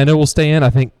think Orlando will stay in. I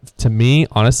think, to me,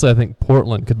 honestly, I think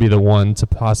Portland could be the one to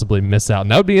possibly miss out.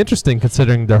 And that would be interesting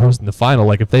considering they're hosting the final.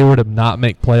 Like, if they were to not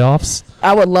make playoffs,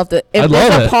 I would love to. If I'd there's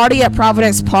love a it. party at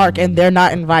Providence Park and they're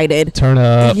not invited, turn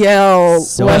up. yo,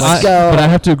 So let's But I go.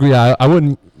 have to agree. I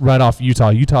wouldn't write off Utah.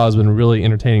 Utah has been really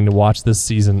entertaining to watch this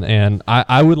season, and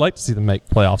I would like to see them make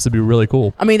playoffs. It'd be really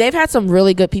cool. I mean, they've had some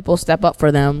really good people step up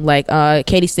for them, like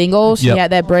Katie Singles. She Yep.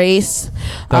 had that brace.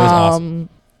 That was awesome.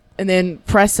 And then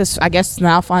Press is, I guess,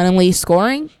 now finally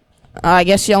scoring. I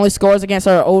guess she only scores against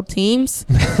her old teams.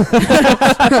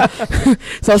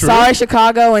 So sorry,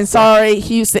 Chicago, and sorry,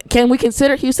 Houston. Can we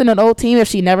consider Houston an old team if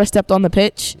she never stepped on the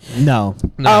pitch? No.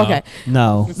 Oh, okay.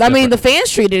 No. I mean, the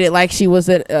fans treated it like she was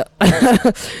at.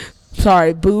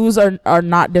 Sorry, boos are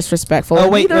not disrespectful. Oh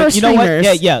wait, Neither are you know what?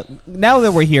 streamers. Yeah. Now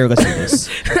that we're here, let's do this.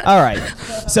 All right.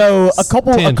 So a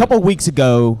couple weeks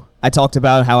ago, I talked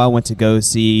about how I went to go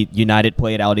see United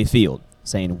play at Audi Field,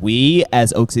 saying we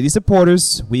as Oak City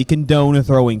supporters, we condone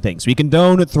throwing things. We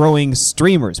condone throwing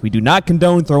streamers. We do not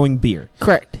condone throwing beer.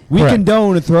 Correct. We Correct.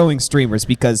 condone throwing streamers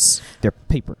because they're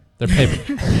paper. They're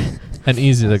paper and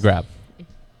easy to grab.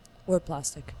 Or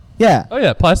plastic. Yeah. Oh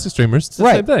yeah, plastic streamers. It's the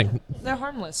Right. same thing. They're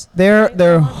harmless.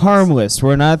 They're harmless.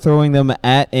 We're not throwing them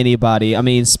at anybody. I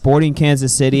mean, Sporting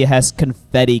Kansas City has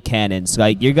confetti cannons.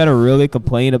 Like, you're gonna really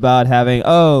complain about having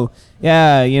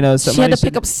Yeah, you know, She had somebody to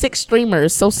pick up 6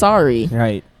 streamers. So sorry.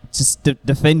 Right. Just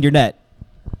defend your net.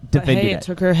 But Defend hey, your it net.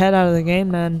 took her head out of the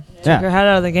game, man. Yeah. Took her head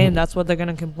out of the game. That's what they're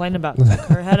gonna complain about. Took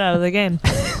her head out of the game.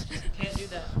 Can't do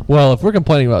that. Well, if we're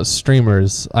complaining about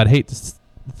streamers, I'd hate to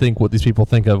think what these people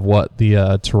think of what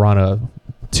the Toronto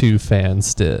 2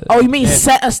 fans did. Oh, you mean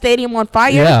set a stadium on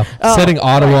fire? Yeah, Oh, setting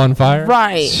Ottawa on fire.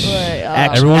 Right.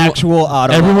 Everyone- Actual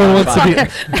Ottawa. Everyone wants to be. Fire.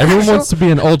 Everyone wants to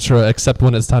be an ultra, except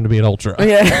when it's time to be an ultra.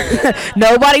 Yeah.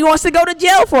 Nobody wants to go to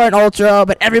jail for an ultra,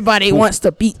 but everybody wants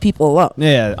to beat people up.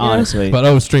 Yeah, honestly.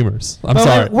 But streamers. I'm But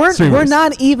sorry. We're streamers.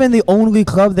 not even the only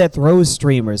club that throws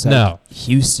streamers. Like, No.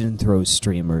 Houston throws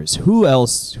streamers. Who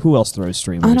else throws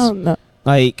streamers? I don't know.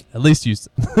 Like, At least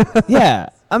Houston. yeah.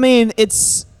 I mean,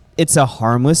 it's a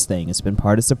harmless thing. It's been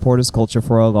part of supporters culture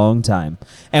for a long time,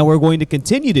 and we're going to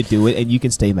continue to do it. And you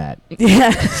can stay mad.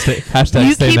 Yeah. Hashtag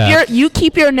you stay keep mad. you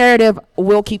keep your narrative.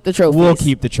 We'll keep the trophies. We'll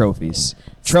keep the trophies.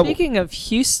 Trouble. Speaking of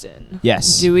Houston,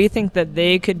 Yes. do we think that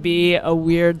they could be a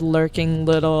weird lurking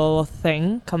little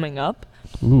thing coming up?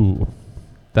 Ooh,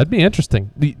 that'd be interesting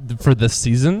for this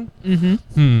season.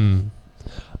 Mm-hmm.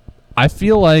 I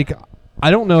feel like I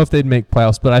don't know if they'd make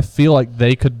playoffs, but I feel like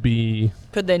they could be.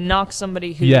 Could they knock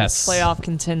somebody who's Yes. playoff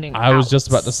contending I was out? just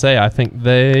about to say. I think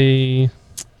they.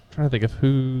 Trying to think of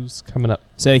who's coming up.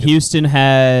 So Houston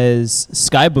has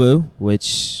Sky Blue,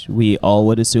 which we all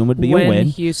would assume would be When a win.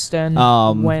 Houston,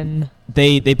 Um, when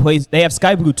They have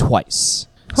Sky Blue twice.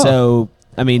 Huh. So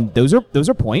I mean, those are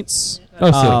points.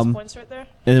 Oh, so Points right there.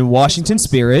 And then Washington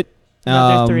Spirit.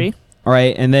 Another 3. All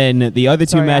right, and then the other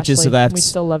two Sorry, matches Ashley, left. We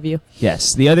still love you.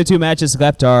 Yes, the other two matches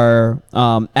left are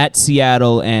at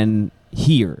Seattle and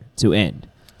here to end.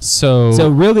 So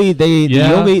really,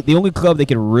 the only club they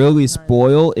can really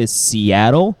spoil is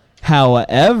Seattle.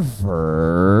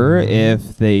 However,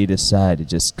 if they decide to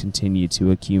just continue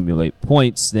to accumulate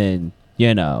points, then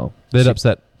they'd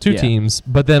upset two Yeah. teams.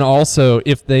 But then also,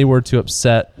 if they were to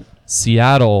upset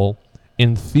Seattle,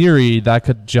 in theory, that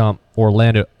could jump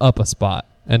Orlando up a spot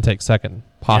and take second,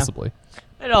 possibly.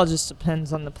 It all just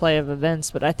depends on the play of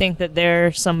events, but I think that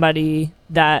they're somebody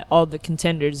that all the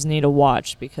contenders need to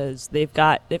watch because they've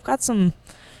got some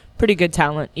pretty good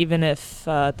talent, even if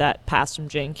that pass from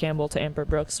Jane Campbell to Amber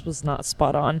Brooks was not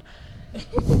spot on.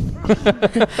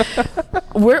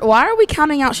 Why are we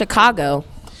counting out Chicago?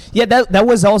 Yeah, that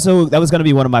was going to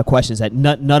be one of my questions. That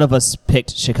none of us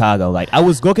picked Chicago. Like I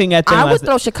was looking at them. I would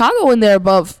throw Chicago in there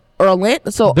above Orlando.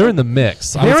 So They're in the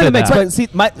mix. I would They're say in the mix, that. but see,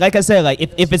 like I said, like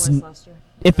if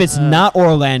it's not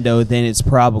Orlando, then it's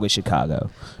probably Chicago.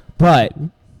 But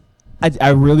I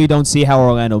really don't see how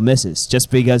Orlando misses just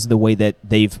because of the way that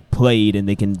they've played and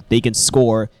they can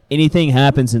score. Anything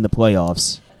happens in the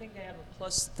playoffs. I think they have a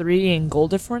 +3 in goal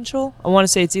differential. I want to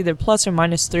say it's either plus or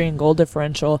 -3 in goal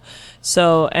differential.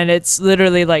 So, and it's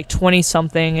literally like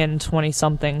 20-something and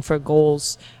 20-something for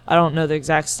goals. I don't know the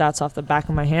exact stats off the back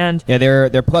of my hand. Yeah, they're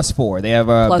 +4. They have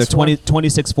Plus they're 20, one.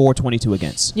 26-4, 22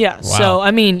 against. Yeah, Wow. so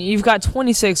I mean, you've got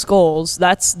 26 goals.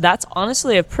 That's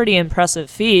honestly a pretty impressive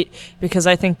feat because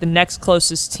I think the next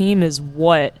closest team is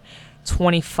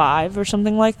 25 or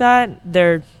something like that.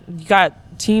 You got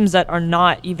teams that are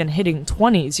not even hitting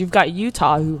 20s. You've got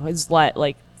Utah who has let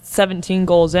like 17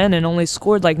 goals in and only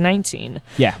scored like 19.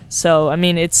 Yeah. So I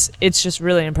mean, it's just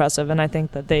really impressive, and I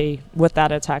think that they, with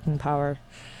that attacking power,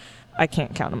 I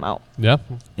can't count them out. Yeah.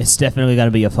 It's definitely going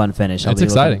to be a fun finish. It's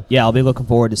exciting. I'll be looking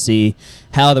forward to see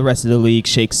how the rest of the league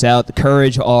shakes out. The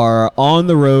Courage are on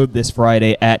the road this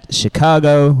Friday at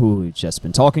Chicago, who we've just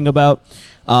been talking about.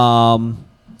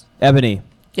 Ebony.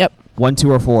 Yep. 1, 2,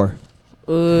 or 4?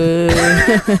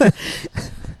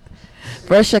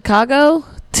 For Chicago,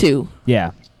 2.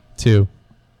 Yeah. 2.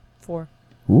 4.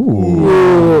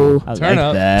 Ooh. I Turn like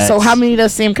up. that. So how many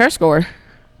does Sam Kerr score?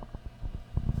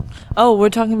 Oh, we're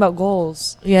talking about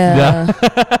goals. Yeah.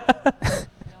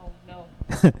 No.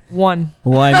 1.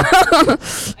 1. I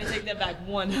take that back.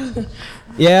 1.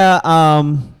 Yeah.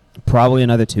 Probably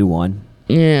another 2-1.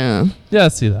 Yeah. Yeah, I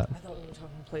see that. I thought we were talking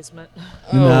placement.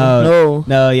 No.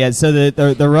 Yeah. So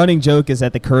the running joke is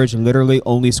that the Courage literally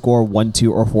only score 1,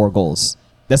 2, or 4 goals.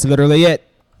 That's literally it.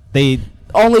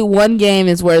 Only one game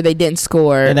is where they didn't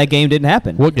score. And that game didn't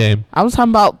happen. What game? I was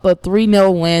talking about the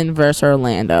 3-0 win versus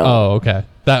Orlando. Oh, okay.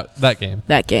 That game.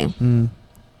 That game.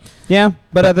 Yeah,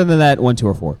 but other than that, 1, 2,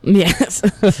 or 4. Yes.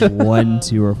 1,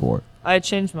 2, or 4. I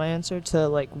changed my answer to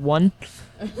like 1.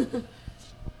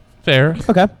 Fair.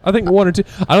 Okay. I think 1 or 2.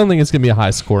 I don't think it's going to be a high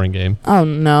scoring game. Oh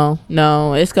no.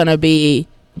 It's gonna be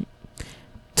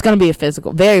a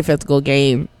very physical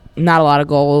game. Not a lot of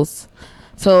goals.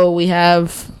 So we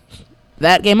have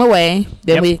that game away.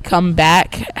 Then Yep. we come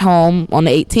back home on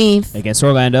the 18th Against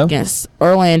Orlando. against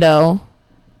Orlando.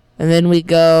 And then we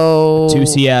go To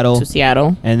Seattle. To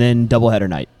Seattle. And then doubleheader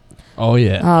night. Oh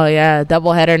yeah. Oh, yeah.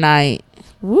 Doubleheader night.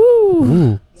 Woo.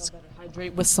 Ooh.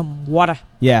 Hydrate with some water.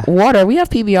 Yeah. Water. We have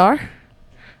PBR.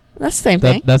 That's the same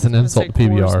thing. That's an I insult said to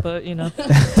PBR. Coors, but you know,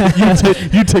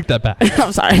 you take that back.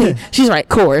 I'm sorry. She's right.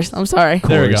 Coors. I'm sorry.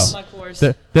 There we go. Coors. my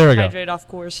Coors. There we go. Hydrate off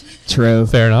Coors. True.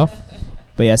 Fair enough.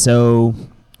 But yeah, so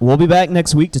we'll be back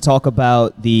next week to talk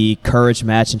about the Courage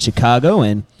match in Chicago,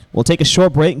 and we'll take a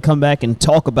short break and come back and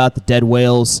talk about the Dead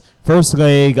Whales first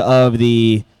leg of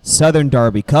the Southern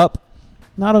Derby Cup.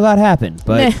 Not a lot happened,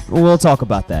 but Meh. we'll talk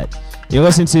about that. You're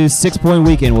listening to 6 Point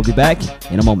Weekend. We'll be back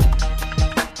in a moment.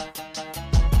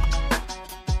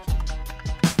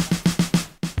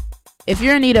 If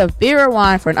you're in need of beer or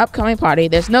wine for an upcoming party,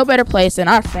 there's no better place than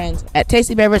our friends at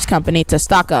Tasty Beverage Company to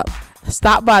stock up.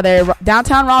 Stop by their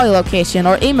downtown Raleigh location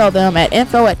or email them at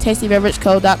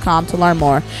info@tastybeverageco.com to learn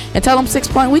more. And tell them 6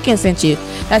 Point Weekend sent you.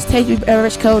 That's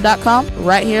tastybeverageco.com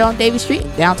right here on Davie Street,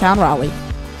 downtown Raleigh.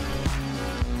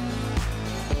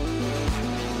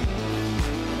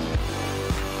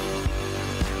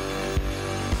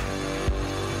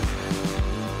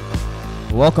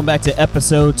 Welcome back to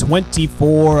episode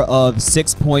 24 of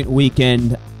 6 Point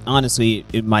Weekend. Honestly,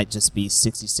 it might just be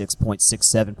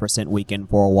 66.67% weekend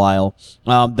for a while.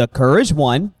 The Courage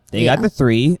won. They got the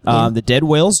 3. The Dead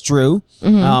Whales drew.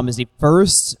 Is the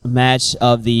first match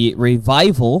of the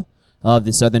revival of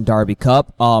the Southern Derby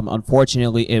Cup.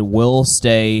 Unfortunately, it will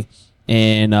stay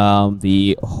in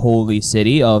the holy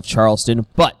city of Charleston.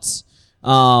 But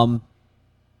a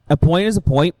point is a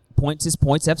point. Points is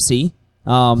Points FC.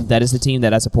 That is the team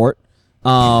that I support.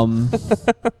 But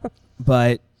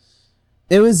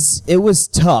it was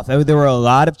tough. There were a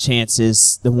lot of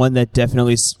chances. The one that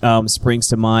definitely springs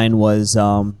to mind was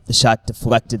the shot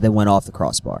deflected that went off the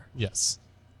crossbar. Yes.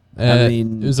 I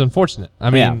mean, it was unfortunate. I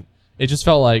mean, yeah. It just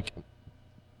felt like,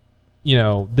 you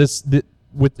know,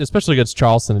 with especially against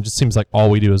Charleston, it just seems like all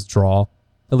we do is draw.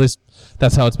 At least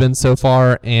that's how it's been so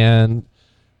far, and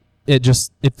it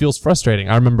feels frustrating.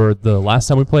 I remember the last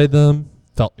time we played them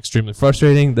felt extremely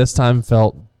frustrating. This time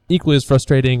felt equally as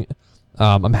frustrating.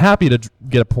 I'm happy to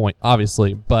get a point,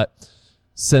 obviously, but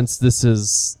since this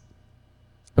is,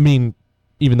 I mean,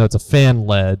 even though it's a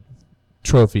fan-led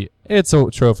trophy, it's a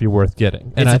trophy worth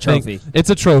getting. And It's I a trophy. think it's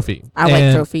a trophy. I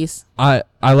like trophies. I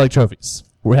like trophies.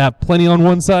 We have plenty on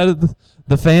one side of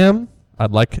the fam.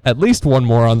 I'd like at least one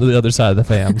more on the other side of the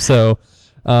fam. So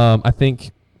I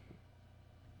think,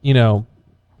 you know,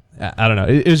 I don't know.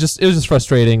 It was just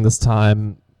frustrating this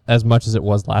time as much as it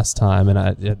was last time,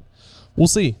 and we'll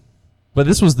see. But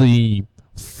this was the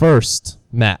first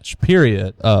match,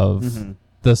 period, of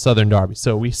the Southern Derby.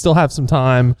 So we still have some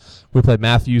time. We play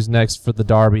Matthews next for the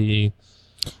Derby.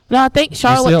 No, I think see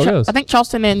how it goes. I think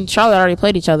Charleston and Charlotte already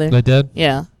played each other. They did?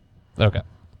 Yeah. Okay.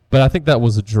 But I think that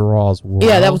was a draw as well.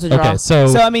 Yeah, that was a draw. Okay, so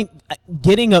I mean,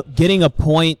 getting a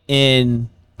point in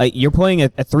you're playing a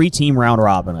 3-team round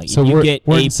robin. Like, So you we're get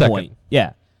in a second. point.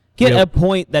 Yeah, get Yep. a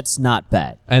point. That's not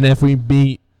bad. and if we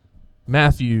beat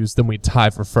Matthews, then we tie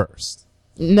for first.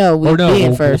 No, Or no, we'll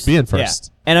we'll first. be in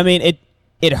first. Yeah. And I mean,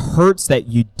 it hurts that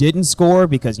you didn't score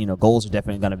because goals are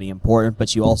definitely going to be important,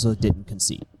 but you also didn't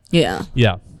concede. Yeah.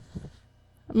 Yeah.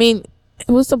 I mean,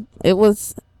 it was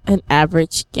an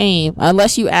average game,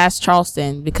 unless you ask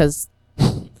Charleston, because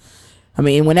I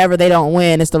mean, whenever they don't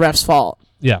win, it's the ref's fault,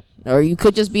 Yeah. or you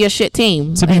could just be a shit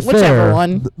team. To be whichever fair,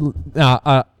 one.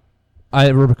 I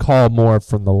recall more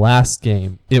from the last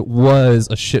game. It was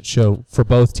a shit show for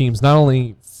both teams, not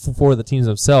only for the teams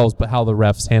themselves, but how the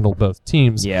refs handled both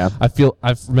teams. Yeah. I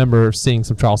remember seeing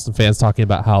some Charleston fans talking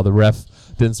about how the ref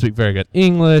didn't speak very good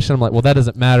English, and I'm like, well, that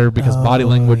doesn't matter because body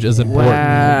language is important.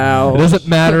 Wow. It doesn't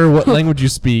matter what language you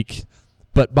speak,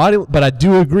 but I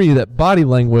do agree that body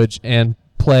language and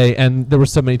play, and there were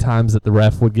so many times that the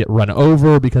ref would get run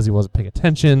over because he wasn't paying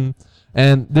attention,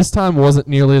 and this time wasn't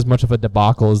nearly as much of a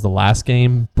debacle as the last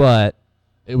game, but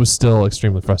it was still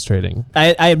extremely frustrating.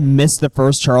 I had missed the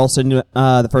first Charleston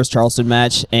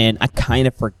match, and I kind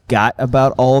of forgot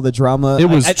about all the drama. It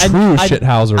was true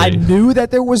shithousery. I knew that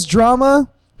there was drama,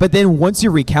 but then once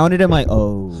you recounted it, I'm like,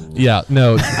 oh. Yeah,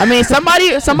 no. I mean, somebody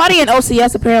in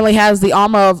OCS apparently has the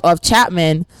armor of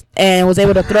Chapman and was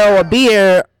able to throw a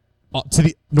beer To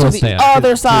the north to stand. the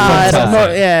other side. Front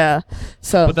side. Yeah.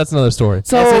 So, But that's another story.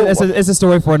 It's a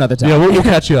story for another time. Yeah, we'll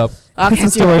catch you up. I'll It's a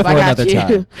catch you story up. for I got another you.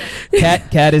 time.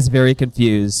 Cat is very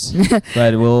confused,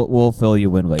 but we'll fill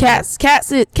you in later.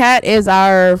 Cat is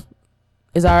our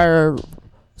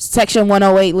Section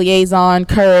 108 liaison,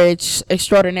 courage,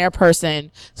 extraordinaire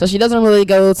person. So she doesn't really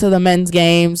go to the men's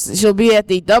games. She'll be at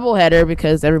the doubleheader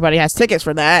because everybody has tickets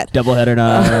for that. Doubleheader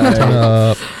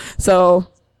night. So,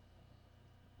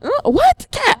 what?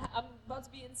 Cat? I'm about to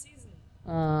be in season.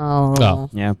 Oh. Oh.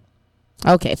 Yeah.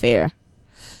 Okay, fair.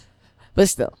 But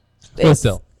still. But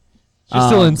still. She's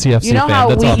still an NCFC You know fan. how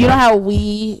That's all you know that how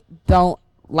we don't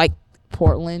like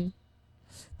Portland?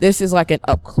 This is like an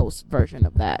up close version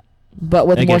of that, but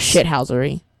with I more guess.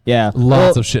 shithousery. Yeah.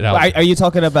 Lots of shit out. Are you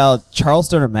talking about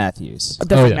Charleston or Matthews? It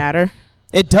doesn't yeah. matter.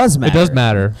 It does matter. It does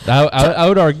matter. I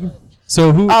would argue.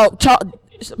 So who? Oh,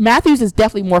 Matthews is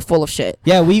definitely more full of shit.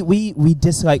 Yeah, we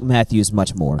dislike Matthews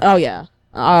much more. Oh yeah.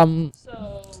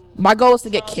 So My goal is to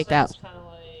get kicked out. Kind of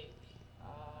like,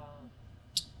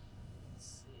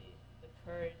 let's see, the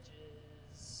Courage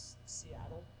is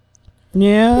Seattle.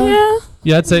 Yeah. Yeah.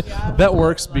 Yeah, I'd say that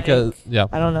works because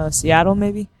I don't know, Seattle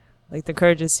maybe. Like the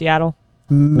Courage is Seattle,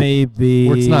 Maybe.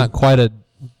 where it's not quite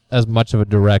as much of a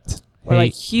direct. or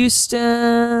like hate.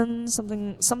 Houston,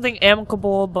 something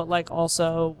amicable, but like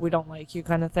also we don't like you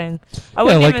kind of thing. I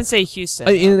wouldn't like, even say Houston.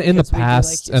 in the because we do like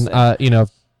past, and Houston.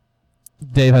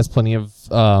 Dave has plenty of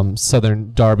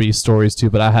Southern Derby stories too,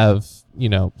 but I have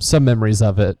some memories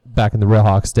of it back in the Real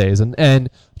Hawks days, and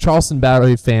Charleston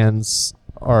Battery fans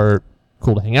are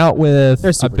cool to hang out with.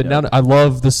 They're super I've been dope. down. I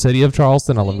love the city of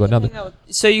Charleston. I love going down there.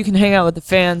 So you can hang out with the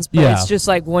fans, but Yeah. it's just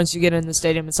like once you get in the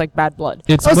stadium, it's like bad blood.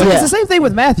 It's Oh, so but- it's the same thing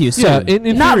with Matthews. Too. yeah,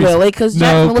 in Not theory- really, because No,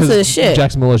 Jack Melissa 'cause is shit.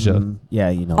 Jack's militia. Yeah,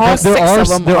 you know. All six of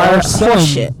them are some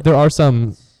horseshit. there are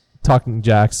some Talking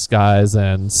Jacks guys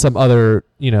and some other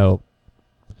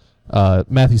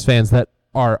Matthews fans that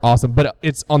are awesome, but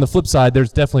it's on the flip side.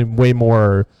 There's definitely way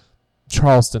more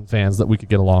Charleston fans that we could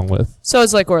get along with. So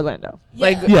it's like Orlando.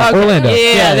 Like Yeah, okay. Orlando. Yeah,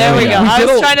 Yeah, there we go. we I get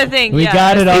was al- trying to think. we yeah,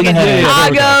 got it I was on the thinking head. Yeah,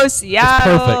 there we go. Chicago,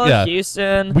 Seattle, perfect, yeah.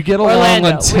 Houston. We get along Orlando.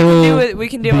 until we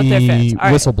can deal with their fans. All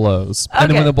right. whistle blows, and then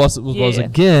Okay. when the whistle blows Yeah.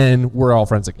 again, we're all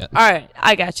friends again. All right,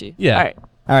 I got you. Yeah. All right.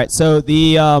 All right, so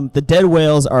the Dead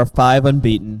Whales are 5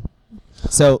 unbeaten.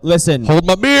 So listen, Hold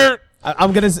my beer.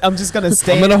 I'm just gonna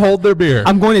stay. I'm gonna hold their beer.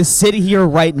 I'm going to sit here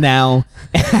right now,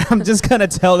 and I'm just gonna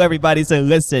tell everybody. Say,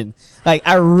 listen, like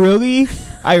I really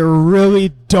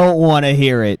don't want to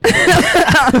hear it.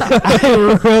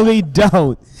 I really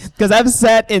don't, because I've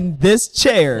sat in this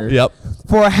chair Yep.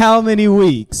 for how many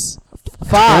weeks?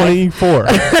 5. 24.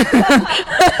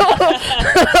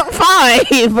 5.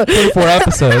 24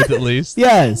 episodes at least.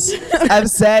 Yes, I've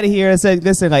sat here and said,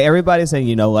 listen, like everybody's saying,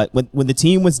 you know what? When the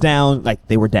team was down, like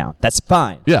they were down. That's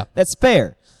fine. Yeah. That's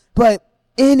fair. But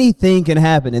anything can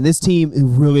happen, and this team it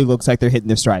really looks like they're hitting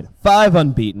their stride. 5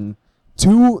 unbeaten,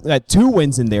 two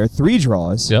wins in there, 3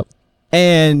 draws. Yep.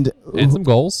 And And some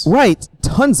goals. right,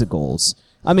 tons of goals.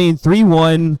 I mean,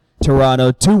 3-1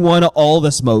 Toronto, 2-1 all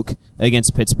the smoke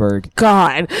against Pittsburgh.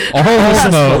 God. All the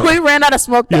smoke. We ran out of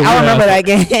smoke. Yeah, I we remember ran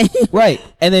that game. Right,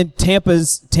 and then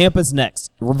Tampa's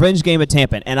next revenge game at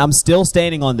Tampa, and I'm still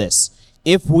standing on this.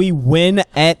 If we win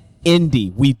at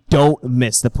Indy, we don't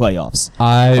miss the playoffs.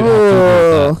 I agree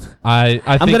with that. I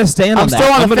think I'm gonna stand on I'm that.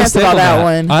 still on I'm the gonna fence stand about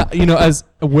on that one. as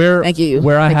where Thank you.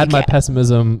 where I Thank had you, my Kat.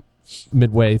 pessimism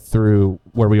midway through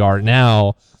where we are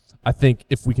now, I think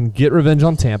if we can get revenge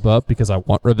on Tampa, because I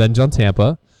want revenge on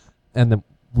Tampa, and then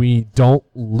we don't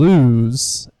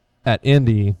lose at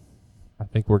Indy, I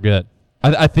think we're good.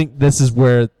 I think this is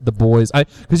where the boys,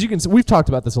 because you can, we've talked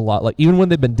about this a lot. Like even when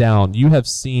they've been down, you have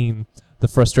seen the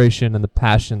frustration and the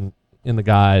passion in the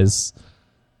guys,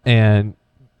 and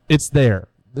it's there.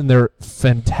 And they're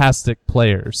fantastic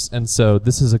players, and so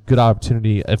this is a good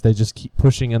opportunity if they just keep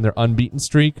pushing in their unbeaten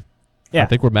streak. Yeah. I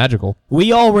think we're magical.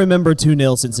 We all remember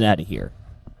 2-0 Cincinnati here.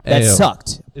 That Ayo.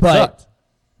 sucked. It but sucked.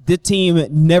 the team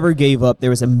never gave up. There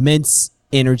was immense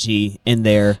energy in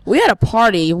there. We had a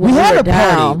party. We When had were a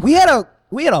down. party.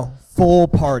 We had a full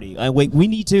party. And we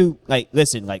need to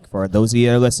listen. Like for those of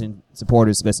you that are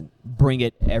supporters, listen. Bring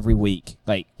it every week.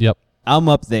 Like Yep. I'm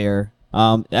up there.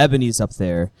 Ebony's up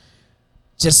there.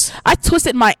 Just I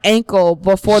twisted my ankle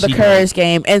before the She Courage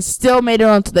game and still made it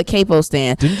onto the capo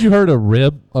stand. Didn't you hurt a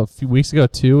rib a few weeks ago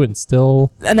too, and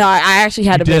still? No, I actually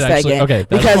had You to miss did that actually? game. Okay,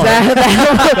 that's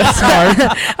because smart.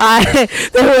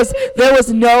 there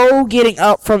was no getting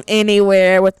up from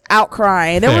anywhere without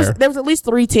crying. There Fair. was at least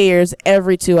 3 tears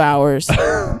every 2 hours.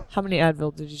 How many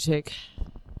Advil did you take?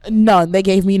 None. They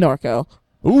gave me Norco.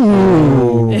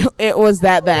 Ooh. It was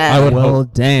that bad. I would well,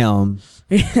 hope. damn.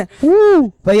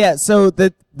 Woo. But yeah, so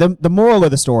the moral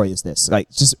of the story is this: like,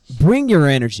 just bring your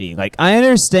energy. Like, I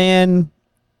understand.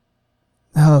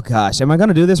 Oh gosh, am I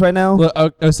gonna do this right now?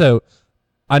 So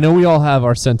I know we all have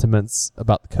our sentiments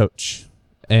about the coach,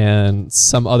 and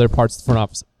some other parts of the front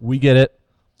office. We get it.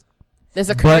 There's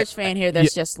a Courage fan here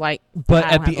that's just like. But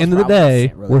I don't at the have end of those the day,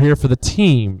 problems. we're here for the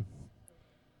team.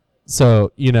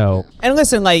 So, And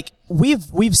listen, like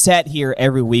we've sat here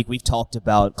every week. We've talked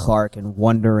about Clark and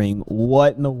wondering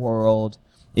what in the world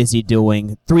is he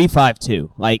doing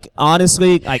 3-5-2. Like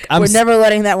honestly, like We're never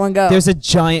letting that one go. there's a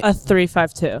giant A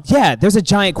 3-5-2. yeah, there's a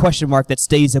giant question mark that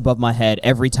stays above my head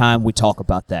every time we talk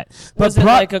about that. But Was it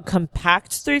like a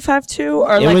compact 3-5-2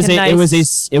 or it like was a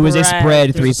nice it was a spread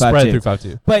 3-5-2. spread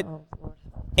 3-5-2. But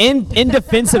in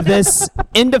defense of this,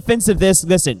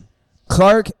 listen,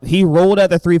 Clark, he rolled out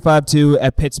the 3-5-2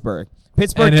 at Pittsburgh.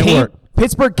 And it worked.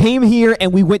 Pittsburgh came here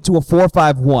and we went to a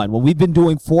 4-5-1. Well, we've been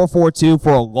doing 4-4-2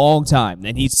 for a long time,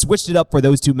 and he switched it up for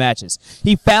those two matches.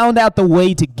 He found out the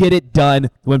way to get it done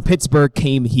when Pittsburgh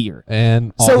came here.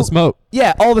 And all So- the smoke.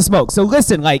 Yeah, all the smoke. So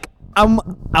listen, like I'm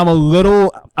a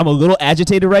little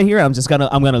agitated right here. I'm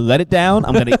gonna let it down.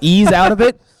 I'm gonna ease out of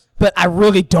it, but I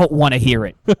really don't want to hear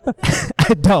it.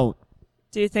 I don't.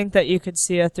 Do you think that you could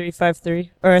see a 3-5-3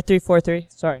 or a 3-4-3?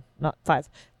 Sorry, not 5.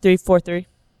 3-4-3.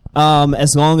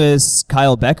 As long as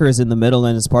Kyle Becker is in the middle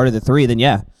and is part of the three, then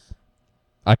yeah,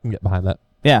 I can get behind that.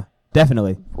 yeah,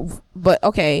 definitely. But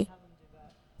okay.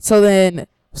 So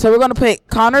we're gonna put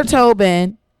Connor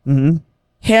Tobin, Mm-hmm.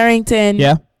 Harrington,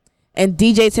 Yeah. and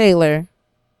DJ Taylor.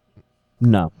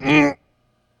 No. I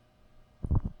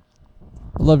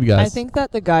love you guys. I think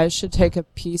that the guys should take a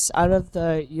piece out of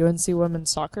the UNC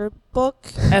women's soccer book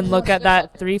and look at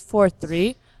that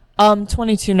 3-4-3.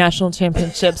 22 national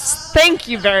championships. Thank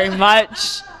you very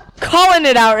much. Calling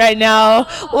it out right now.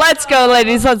 Let's go,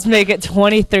 ladies. Let's make it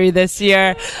 23 this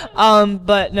year.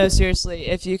 But no, seriously,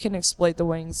 if you can exploit the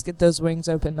wings, get those wings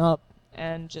open up,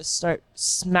 and just start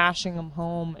smashing them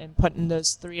home and putting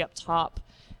those three up top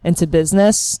into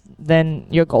business, then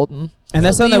you're golden. And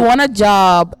that's Do not you want a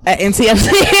job at NCFC?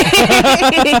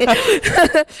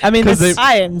 I mean,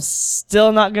 I am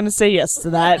still not going to say yes to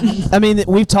that. I mean,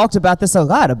 we've talked about this a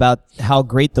lot about how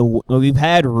great we've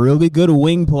had really good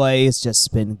wing play. It's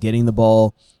just been getting the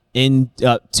ball in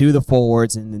to the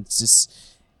forwards, and it's just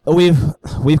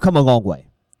we've come a long way.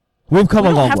 We've come We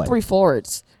a don't long have way. 3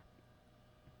 forwards.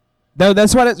 No,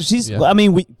 that's what she's. Yeah. I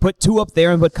mean, we put 2 up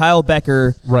there and put Kyle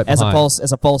Becker Right as behind.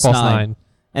 a false nine,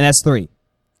 and that's 3.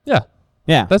 Yeah.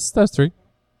 Yeah, That's 3.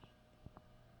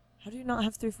 How do you not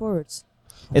have 3 forwards?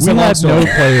 it's we a long had story.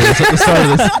 no players at the start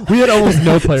of this. We had almost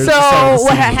no players So at the start of the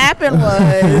what season. happened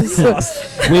was,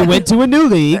 We went to a new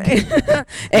league. and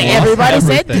everybody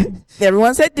everything. said,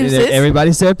 everyone said deuces,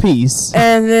 Everybody said peace.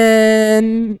 and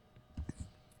then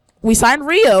we signed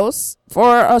Rios for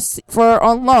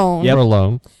on loan. We're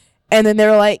alone. And then they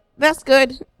were like, "That's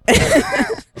good."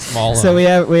 Small. So we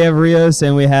have Rios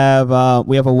and we have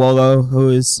Awolo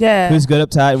who's good up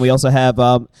top, and we also have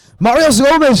Mario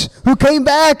Gomes who came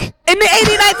back. In the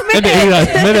 89th minute. In the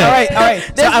 89th minute. All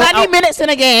right. There's So 90 minutes in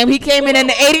a game. He came in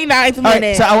the 89th All right,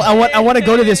 minute. so I want to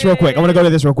go to this real quick.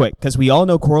 Because we all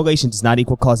know correlation does not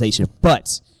equal causation.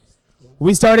 But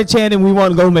we started chanting we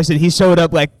want Gomes, and he showed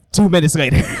up like 2 minutes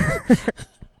later.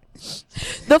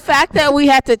 The fact that we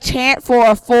had to chant for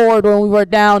a forward when we were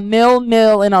down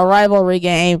 0-0 in a rivalry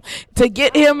game to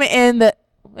get him in the...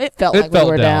 It felt like we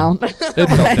were down. It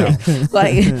felt down.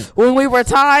 Like when we were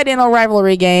tied in a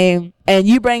rivalry game and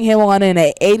you bring him on in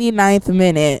the 89th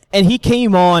minute, And he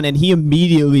came on and he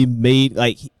immediately made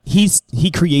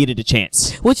he created a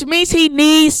chance. which means he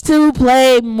needs to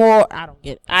play more. I don't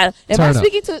get it. Am I Turn up.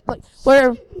 speaking to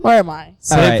where am I?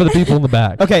 Say All it right. for the people in the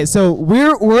back. Okay, so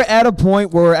we're at a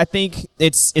point where I think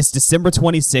it's December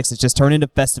 26th. It's just turned into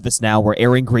Festivus now. We're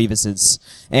airing grievances,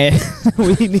 and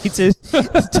we need to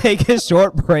take a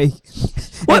short break.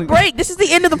 What And- break? This is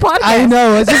the end of the podcast. I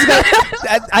know. It's just like,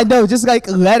 I know. Just like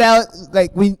let out.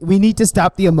 Like we need to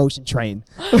stop the emotion train.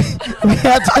 We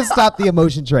have to stop the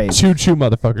emotion train. Choo choo,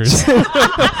 motherfuckers.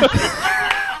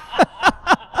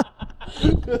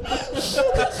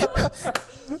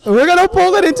 We're gonna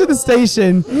pull it into the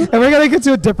station, and we're gonna get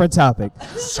to a different topic.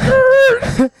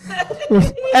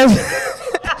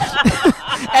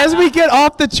 As we get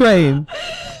off the train,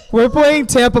 we're playing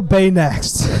Tampa Bay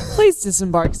next. Please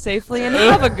disembark safely and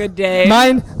have a good day.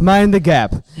 Mind the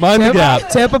gap. Mind the gap.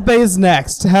 Tampa Bay is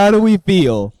next. How do we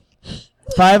feel?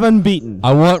 5 unbeaten.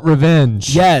 I want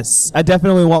revenge. Yes, I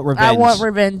definitely want revenge. I want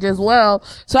revenge as well.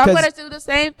 So I'm 'Cause- gonna do the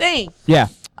same thing. Yeah.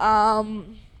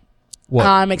 What?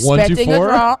 I'm 1, 2, expecting 4? a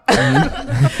draw.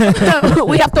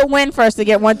 We have to win first to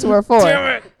get 1, 2, or 4.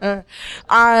 Damn it.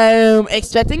 I'm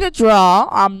expecting a draw.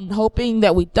 I'm hoping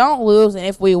that we don't lose, and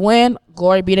if we win,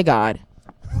 glory be to God.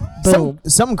 Boom.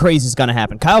 Something crazy is going to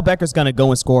happen. Kyle Becker's going to go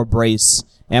and score a brace,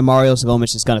 and Mario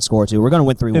Slomich is going to score too. We're going to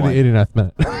win 3-1. In the 89th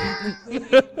minute.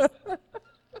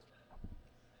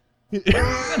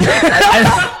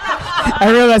 I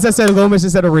realized I said Lomish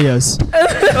instead of Rios.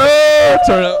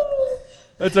 Turn up.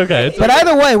 It's okay. But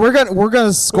either way, we're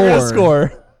gonna score. We're gonna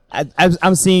score.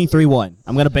 I'm seeing 3-1.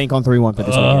 I'm gonna bank on 3-1 for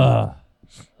this weekend.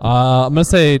 I'm gonna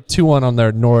say 2-1 on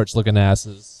their Norwich looking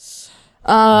asses.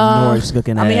 Norwich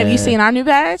looking I mean, have you seen our new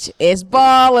badge? It's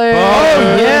baller.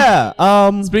 Oh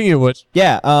yeah. Speaking of which,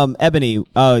 Ebony. You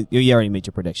already made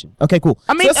your prediction. Okay, cool.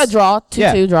 I mean, So a draw,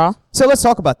 2-2 draw. So let's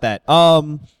talk about that.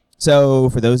 So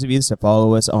for those of you that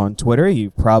follow us on Twitter,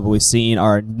 you've probably seen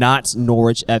our Not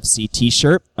Norwich FC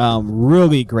T-shirt.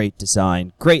 Really great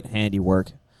design, great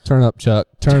handiwork. turn up, Chuck.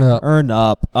 Turn up. Earn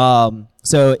up.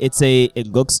 So it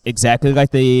looks exactly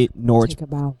like the Norwich. Take a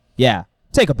bow. Yeah,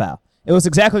 take a bow. It was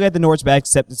exactly like the Norwich bag,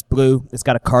 except it's blue. It's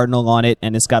got a cardinal on it,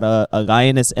 and it's got a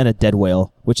lioness and a dead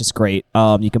whale, which is great.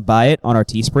 You can buy it on our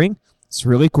Teespring. It's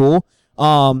really cool.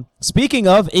 Speaking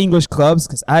of English clubs,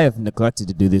 because I have neglected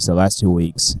to do this the last 2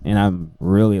 weeks, and I'm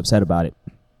really upset about it.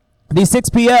 The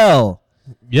 6PL.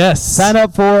 Yes. Sign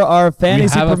up for our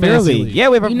Fantasy have a Premier fantasy League. league. Yeah,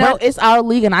 we have a You know, it's our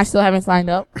league, and I still haven't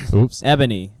signed up. Oops.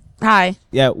 Ebony. Hi.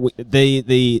 Yeah,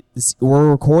 we're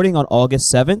recording on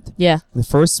August 7th. Yeah. The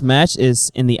first match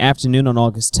is in the afternoon on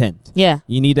August 10th. Yeah.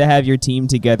 You need to have your team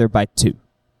together by 2.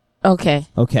 Okay.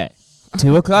 Okay.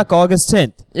 2 o'clock, August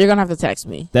 10th. You're going to have to text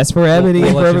me. That's for Ebony we'll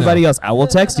and for let you everybody know. else. I will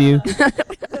text you.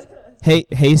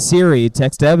 Hey Siri,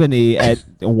 text Ebony at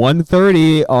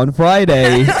 1:30 on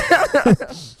Friday.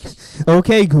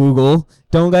 Okay, Google.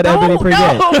 Don't let Ebony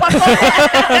forget. No, Wait,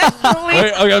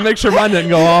 I gotta make sure mine didn't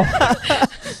go off.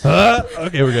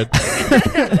 Okay, we're good.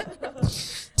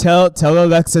 Tell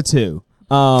Alexa too.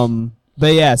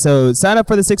 But yeah, so sign up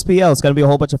for the 6PL. It's gonna be a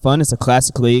whole bunch of fun. It's a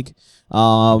classic league.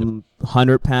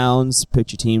 £100,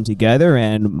 put your team together,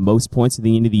 and most points at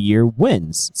the end of the year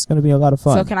wins. It's gonna be a lot of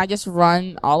fun. So can I just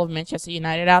run all of Manchester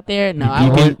United out there? No, You I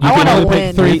can want to only win.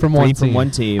 pick three from one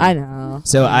team. team. I know.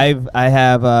 So I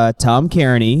have Tom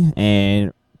Kearney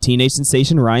and teenage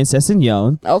sensation Ryan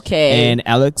Sessegnon Okay. and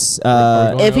Alex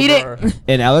If he didn't-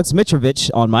 and Alex Mitrovic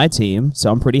on my team. So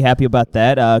I'm pretty happy about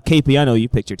that. KP, I know you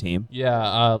picked your team.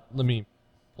 Yeah, let me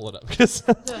pull it up. 'cause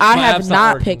I my have app's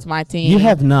not working. picked my team. You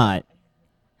have not.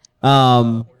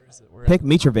 Pick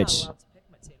Mitrovic.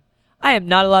 I am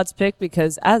not allowed to pick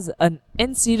because as an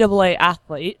NCAA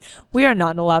athlete, we are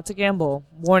not allowed to gamble.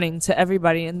 Warning to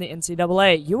everybody in the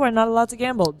NCAA, you are not allowed to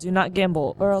gamble. Do not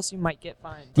gamble or else you might get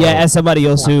fined. Yeah, as somebody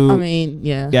else who I mean,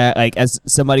 yeah. yeah, like as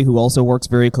somebody who also works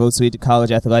very closely to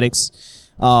college athletics,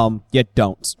 don't.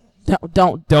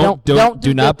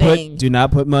 Do not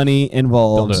put money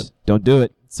involved. Don't do it. Don't do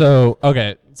it. So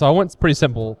I went pretty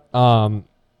simple.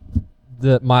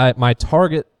 My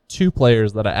target 2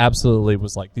 players that I absolutely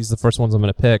was like, these are the first ones I'm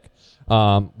going to pick,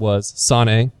 was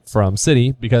Sané from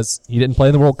City because he didn't play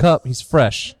in the World Cup. He's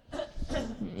fresh.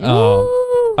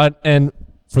 And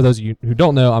for those of you who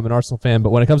don't know, I'm an Arsenal fan,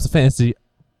 but when it comes to fantasy,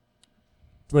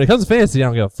 I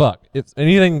don't give a fuck. If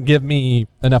anything can give me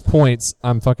enough points,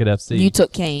 I'm fucking FC. You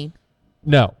took Kane.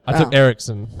 No, I took Oh.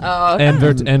 Ericsson Oh, and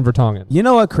Vertonghen. You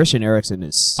know what? Christian Eriksen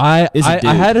is. I is a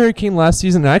dude. had Harry Kane last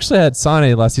season. I actually had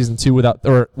Sané last season too,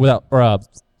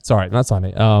 sorry, not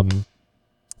Sané.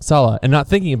 Salah, and not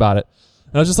thinking about it.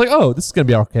 And I was just like, oh, this is gonna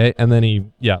be okay. And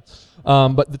then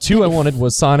but the 2 I wanted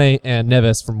was Sané and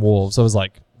Neves from Wolves. I was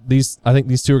like, I think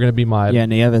these 2 are gonna be my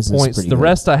Nieves is points. pretty The good.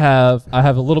 rest I have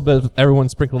a little bit of everyone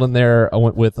sprinkled in there. I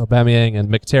went with Aubameyang and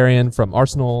Mkhitaryan from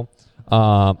Arsenal.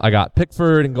 I got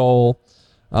Pickford in goal.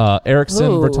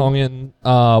 Ericsson, Ooh. Vertonghen,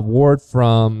 Ward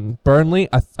from Burnley.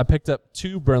 I picked up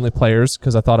 2 Burnley players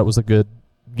because I thought it was a good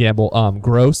gamble.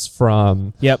 Gross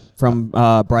from from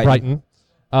Brighton.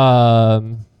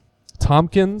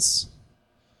 Tompkins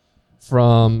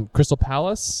from Crystal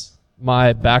Palace.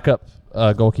 My backup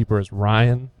goalkeeper is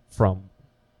Ryan from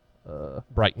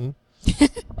Brighton.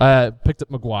 I picked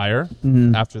up Maguire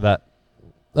Mhm. after that.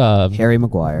 Harry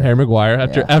Maguire. Harry Maguire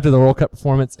Yeah. after the World Cup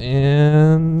performance,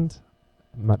 and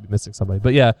I might be missing somebody,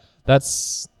 but yeah,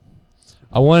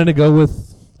 I wanted to go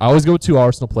with. I always go with 2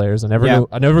 Arsenal players. I never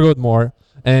go with more,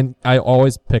 and I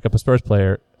always pick up a Spurs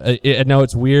player. I know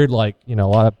it's weird, like a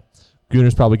lot of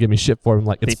Gooners probably give me shit for him.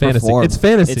 Like it's They fantasy. perform. It's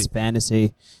fantasy. It's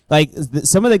fantasy. Like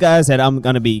some of the guys that I'm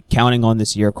gonna be counting on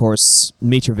this year, of course,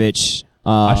 Mitrovic.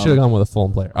 I should have gone with a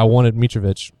Fulham player. I wanted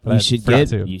Mitrovic, but You I should forgot get.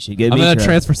 to. You should get. I'm gonna Mitro.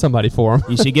 transfer somebody for him.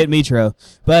 You should get Mitro.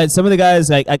 But some of the guys,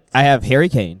 like I have Harry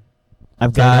Kane.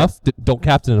 I've Fair got. enough. Don't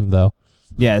captain him though.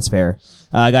 Yeah, it's fair.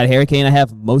 I got Harry Kane. I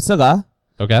have Mo Salah.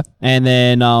 Okay. And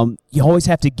then you always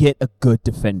have to get a good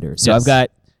defender. So Yes. I've got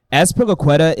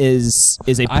Aspilicueta is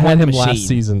a point I had him machine. last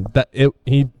season.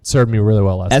 He served me really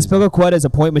well last season. Aspilicueta is a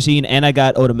point machine, and I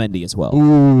got Otamendi as well.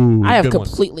 Ooh, I have good one.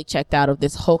 completely checked out of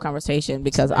this whole conversation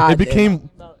because It became.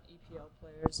 About EPL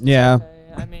players. Yeah. Okay.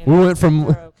 I mean, We went from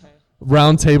we're okay.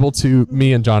 round table to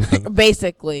me and Jonathan.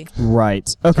 basically. Right.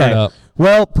 Turn Okay. up.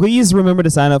 Well, please remember to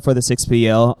sign up for the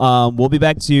 6PL. We'll be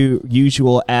back to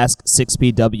usual Ask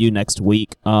 6PW next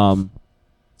week.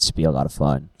 Should be a lot of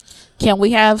fun. Can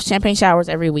we have champagne showers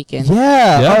every weekend?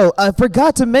 Yeah. Yeah. Oh, I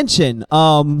forgot to mention.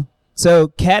 So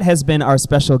Kat has been our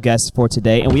special guest for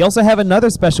today, and we also have another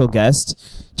special guest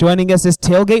joining us is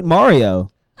Tailgate Mario.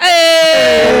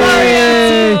 Hey,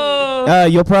 Mario!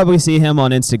 You'll probably see him on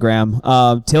Instagram.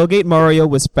 Tailgate Mario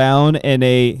was found in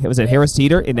a Harris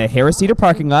Teeter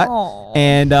parking lot, Aw.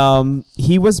 and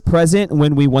he was present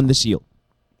when we won the Shield.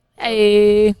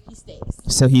 Hey. He stays.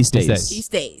 So he stays. stays. He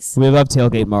stays. We love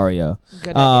Tailgate Mario.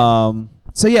 Good idea.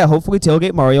 So yeah, hopefully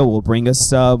Tailgate Mario will bring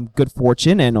us good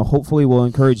fortune, and hopefully we'll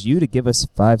encourage you to give us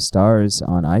 5 stars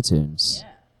on iTunes.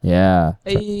 Yeah.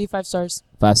 Hey, 5 stars.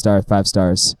 5 stars, 5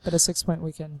 stars. But a 6-point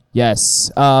weekend.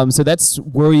 Yes. So that's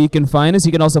where you can find us.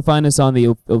 You can also find us on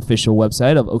the official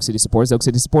website of Oak City Supporters,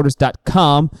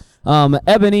 oakcitysupporters.com.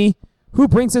 Ebony, who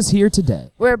brings us here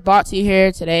today? We're brought to you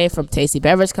here today from Tasty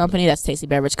Beverage Company. That's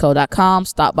tastybeverageco.com.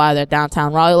 Stop by their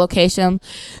downtown Raleigh location.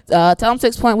 Tell them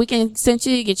 6 Point Weekend sent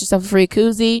you. Get yourself a free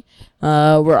koozie.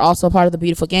 We're also part of the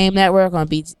Beautiful Game Network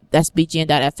that's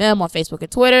BGN.FM on Facebook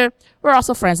and Twitter. We're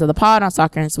also friends of the pod on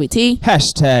Soccer and Sweet Tea.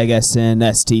 Hashtag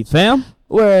SNST fam.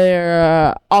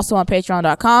 We're also on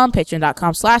patreon.com,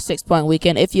 patreon.com/6 Point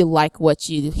Weekend. If you like what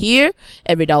you hear,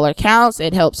 every dollar counts.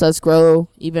 It helps us grow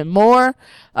even more.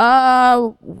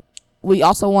 We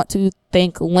also want to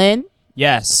thank Lynn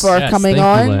Yes. for Yes, coming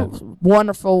thank you, on. Lynn.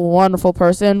 Wonderful, wonderful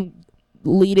person.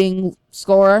 Leading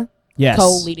scorer. Yes.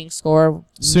 Co-leading scorer.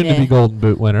 Soon to be Man. Golden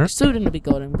Boot winner. Soon to be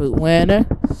Golden Boot winner.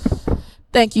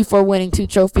 Thank you for winning 2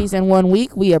 trophies in 1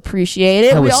 week. We appreciate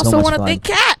it. That We was so also much want to fun. thank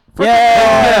Kat. for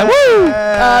Yeah. Woo!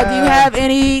 do you have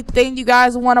anything you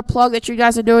guys want to plug that you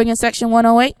guys are doing in Section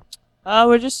 108?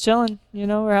 We're just chilling. You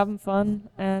know, we're having fun.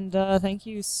 And thank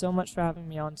you so much for having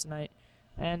me on tonight.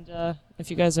 And if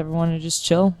you guys ever want to just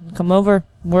chill, come over.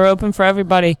 We're open for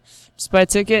everybody. Just buy a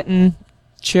ticket and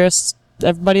cheer us,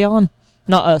 everybody on.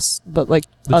 Not us, but like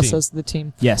The us team. as the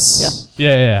team. Yes.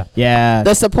 Yeah. Yeah.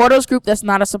 The supporters group that's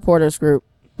not a supporters group.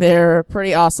 They're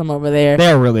pretty awesome over there.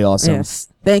 They're really awesome. Yes.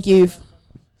 Thank you.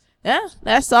 Yeah,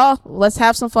 that's all. Let's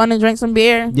have some fun and drink some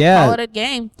beer. Yeah. Call it a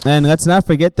game. And let's not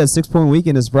forget that 6 Point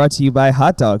Weekend is brought to you by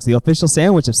Hot Dogs, the official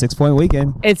sandwich of 6 Point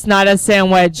Weekend. It's not a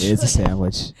sandwich. It's a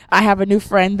sandwich. I have a new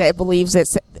friend that believes that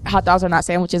hot dogs are not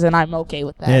sandwiches, and I'm okay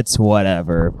with that. It's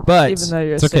whatever. But Even though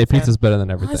you're It's a okay. Sith fan. Pizza's better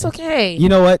than Oh, everything. it's okay. you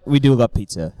know what? We do love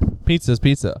pizza. Pizza's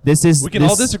pizza. This is We can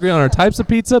all disagree on our types of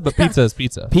pizza, but pizza is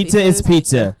pizza. Pizza is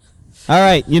pizza. All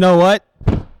right. You know what?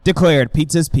 Declared.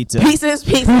 Pizza's pizza. Pizza is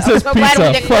pizza. Pizza's I'm so glad we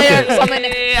pizza. declared Fuck something.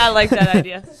 Hey, I like that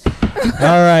idea.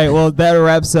 All right. Well, that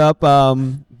wraps up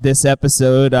this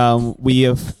episode. We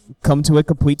have come to a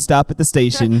complete stop at the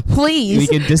station. We Please.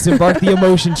 can disembark the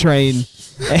emotion train.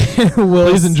 And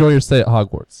Please enjoy your stay at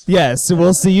Hogwarts. Yes.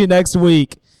 We'll see you next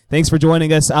week. Thanks for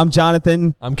joining us. I'm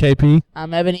Jonathan. I'm KP.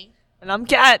 I'm Ebony. And I'm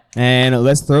Kat. And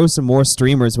let's throw some more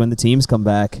streamers when the teams come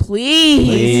back. Please.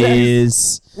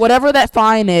 Please. Whatever that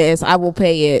fine is, I will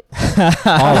pay it.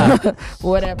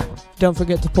 Whatever. Don't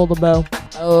forget to pull the bow.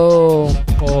 Oh.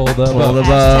 Pull the Pull the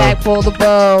bow. Hashtag pull the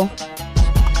bow.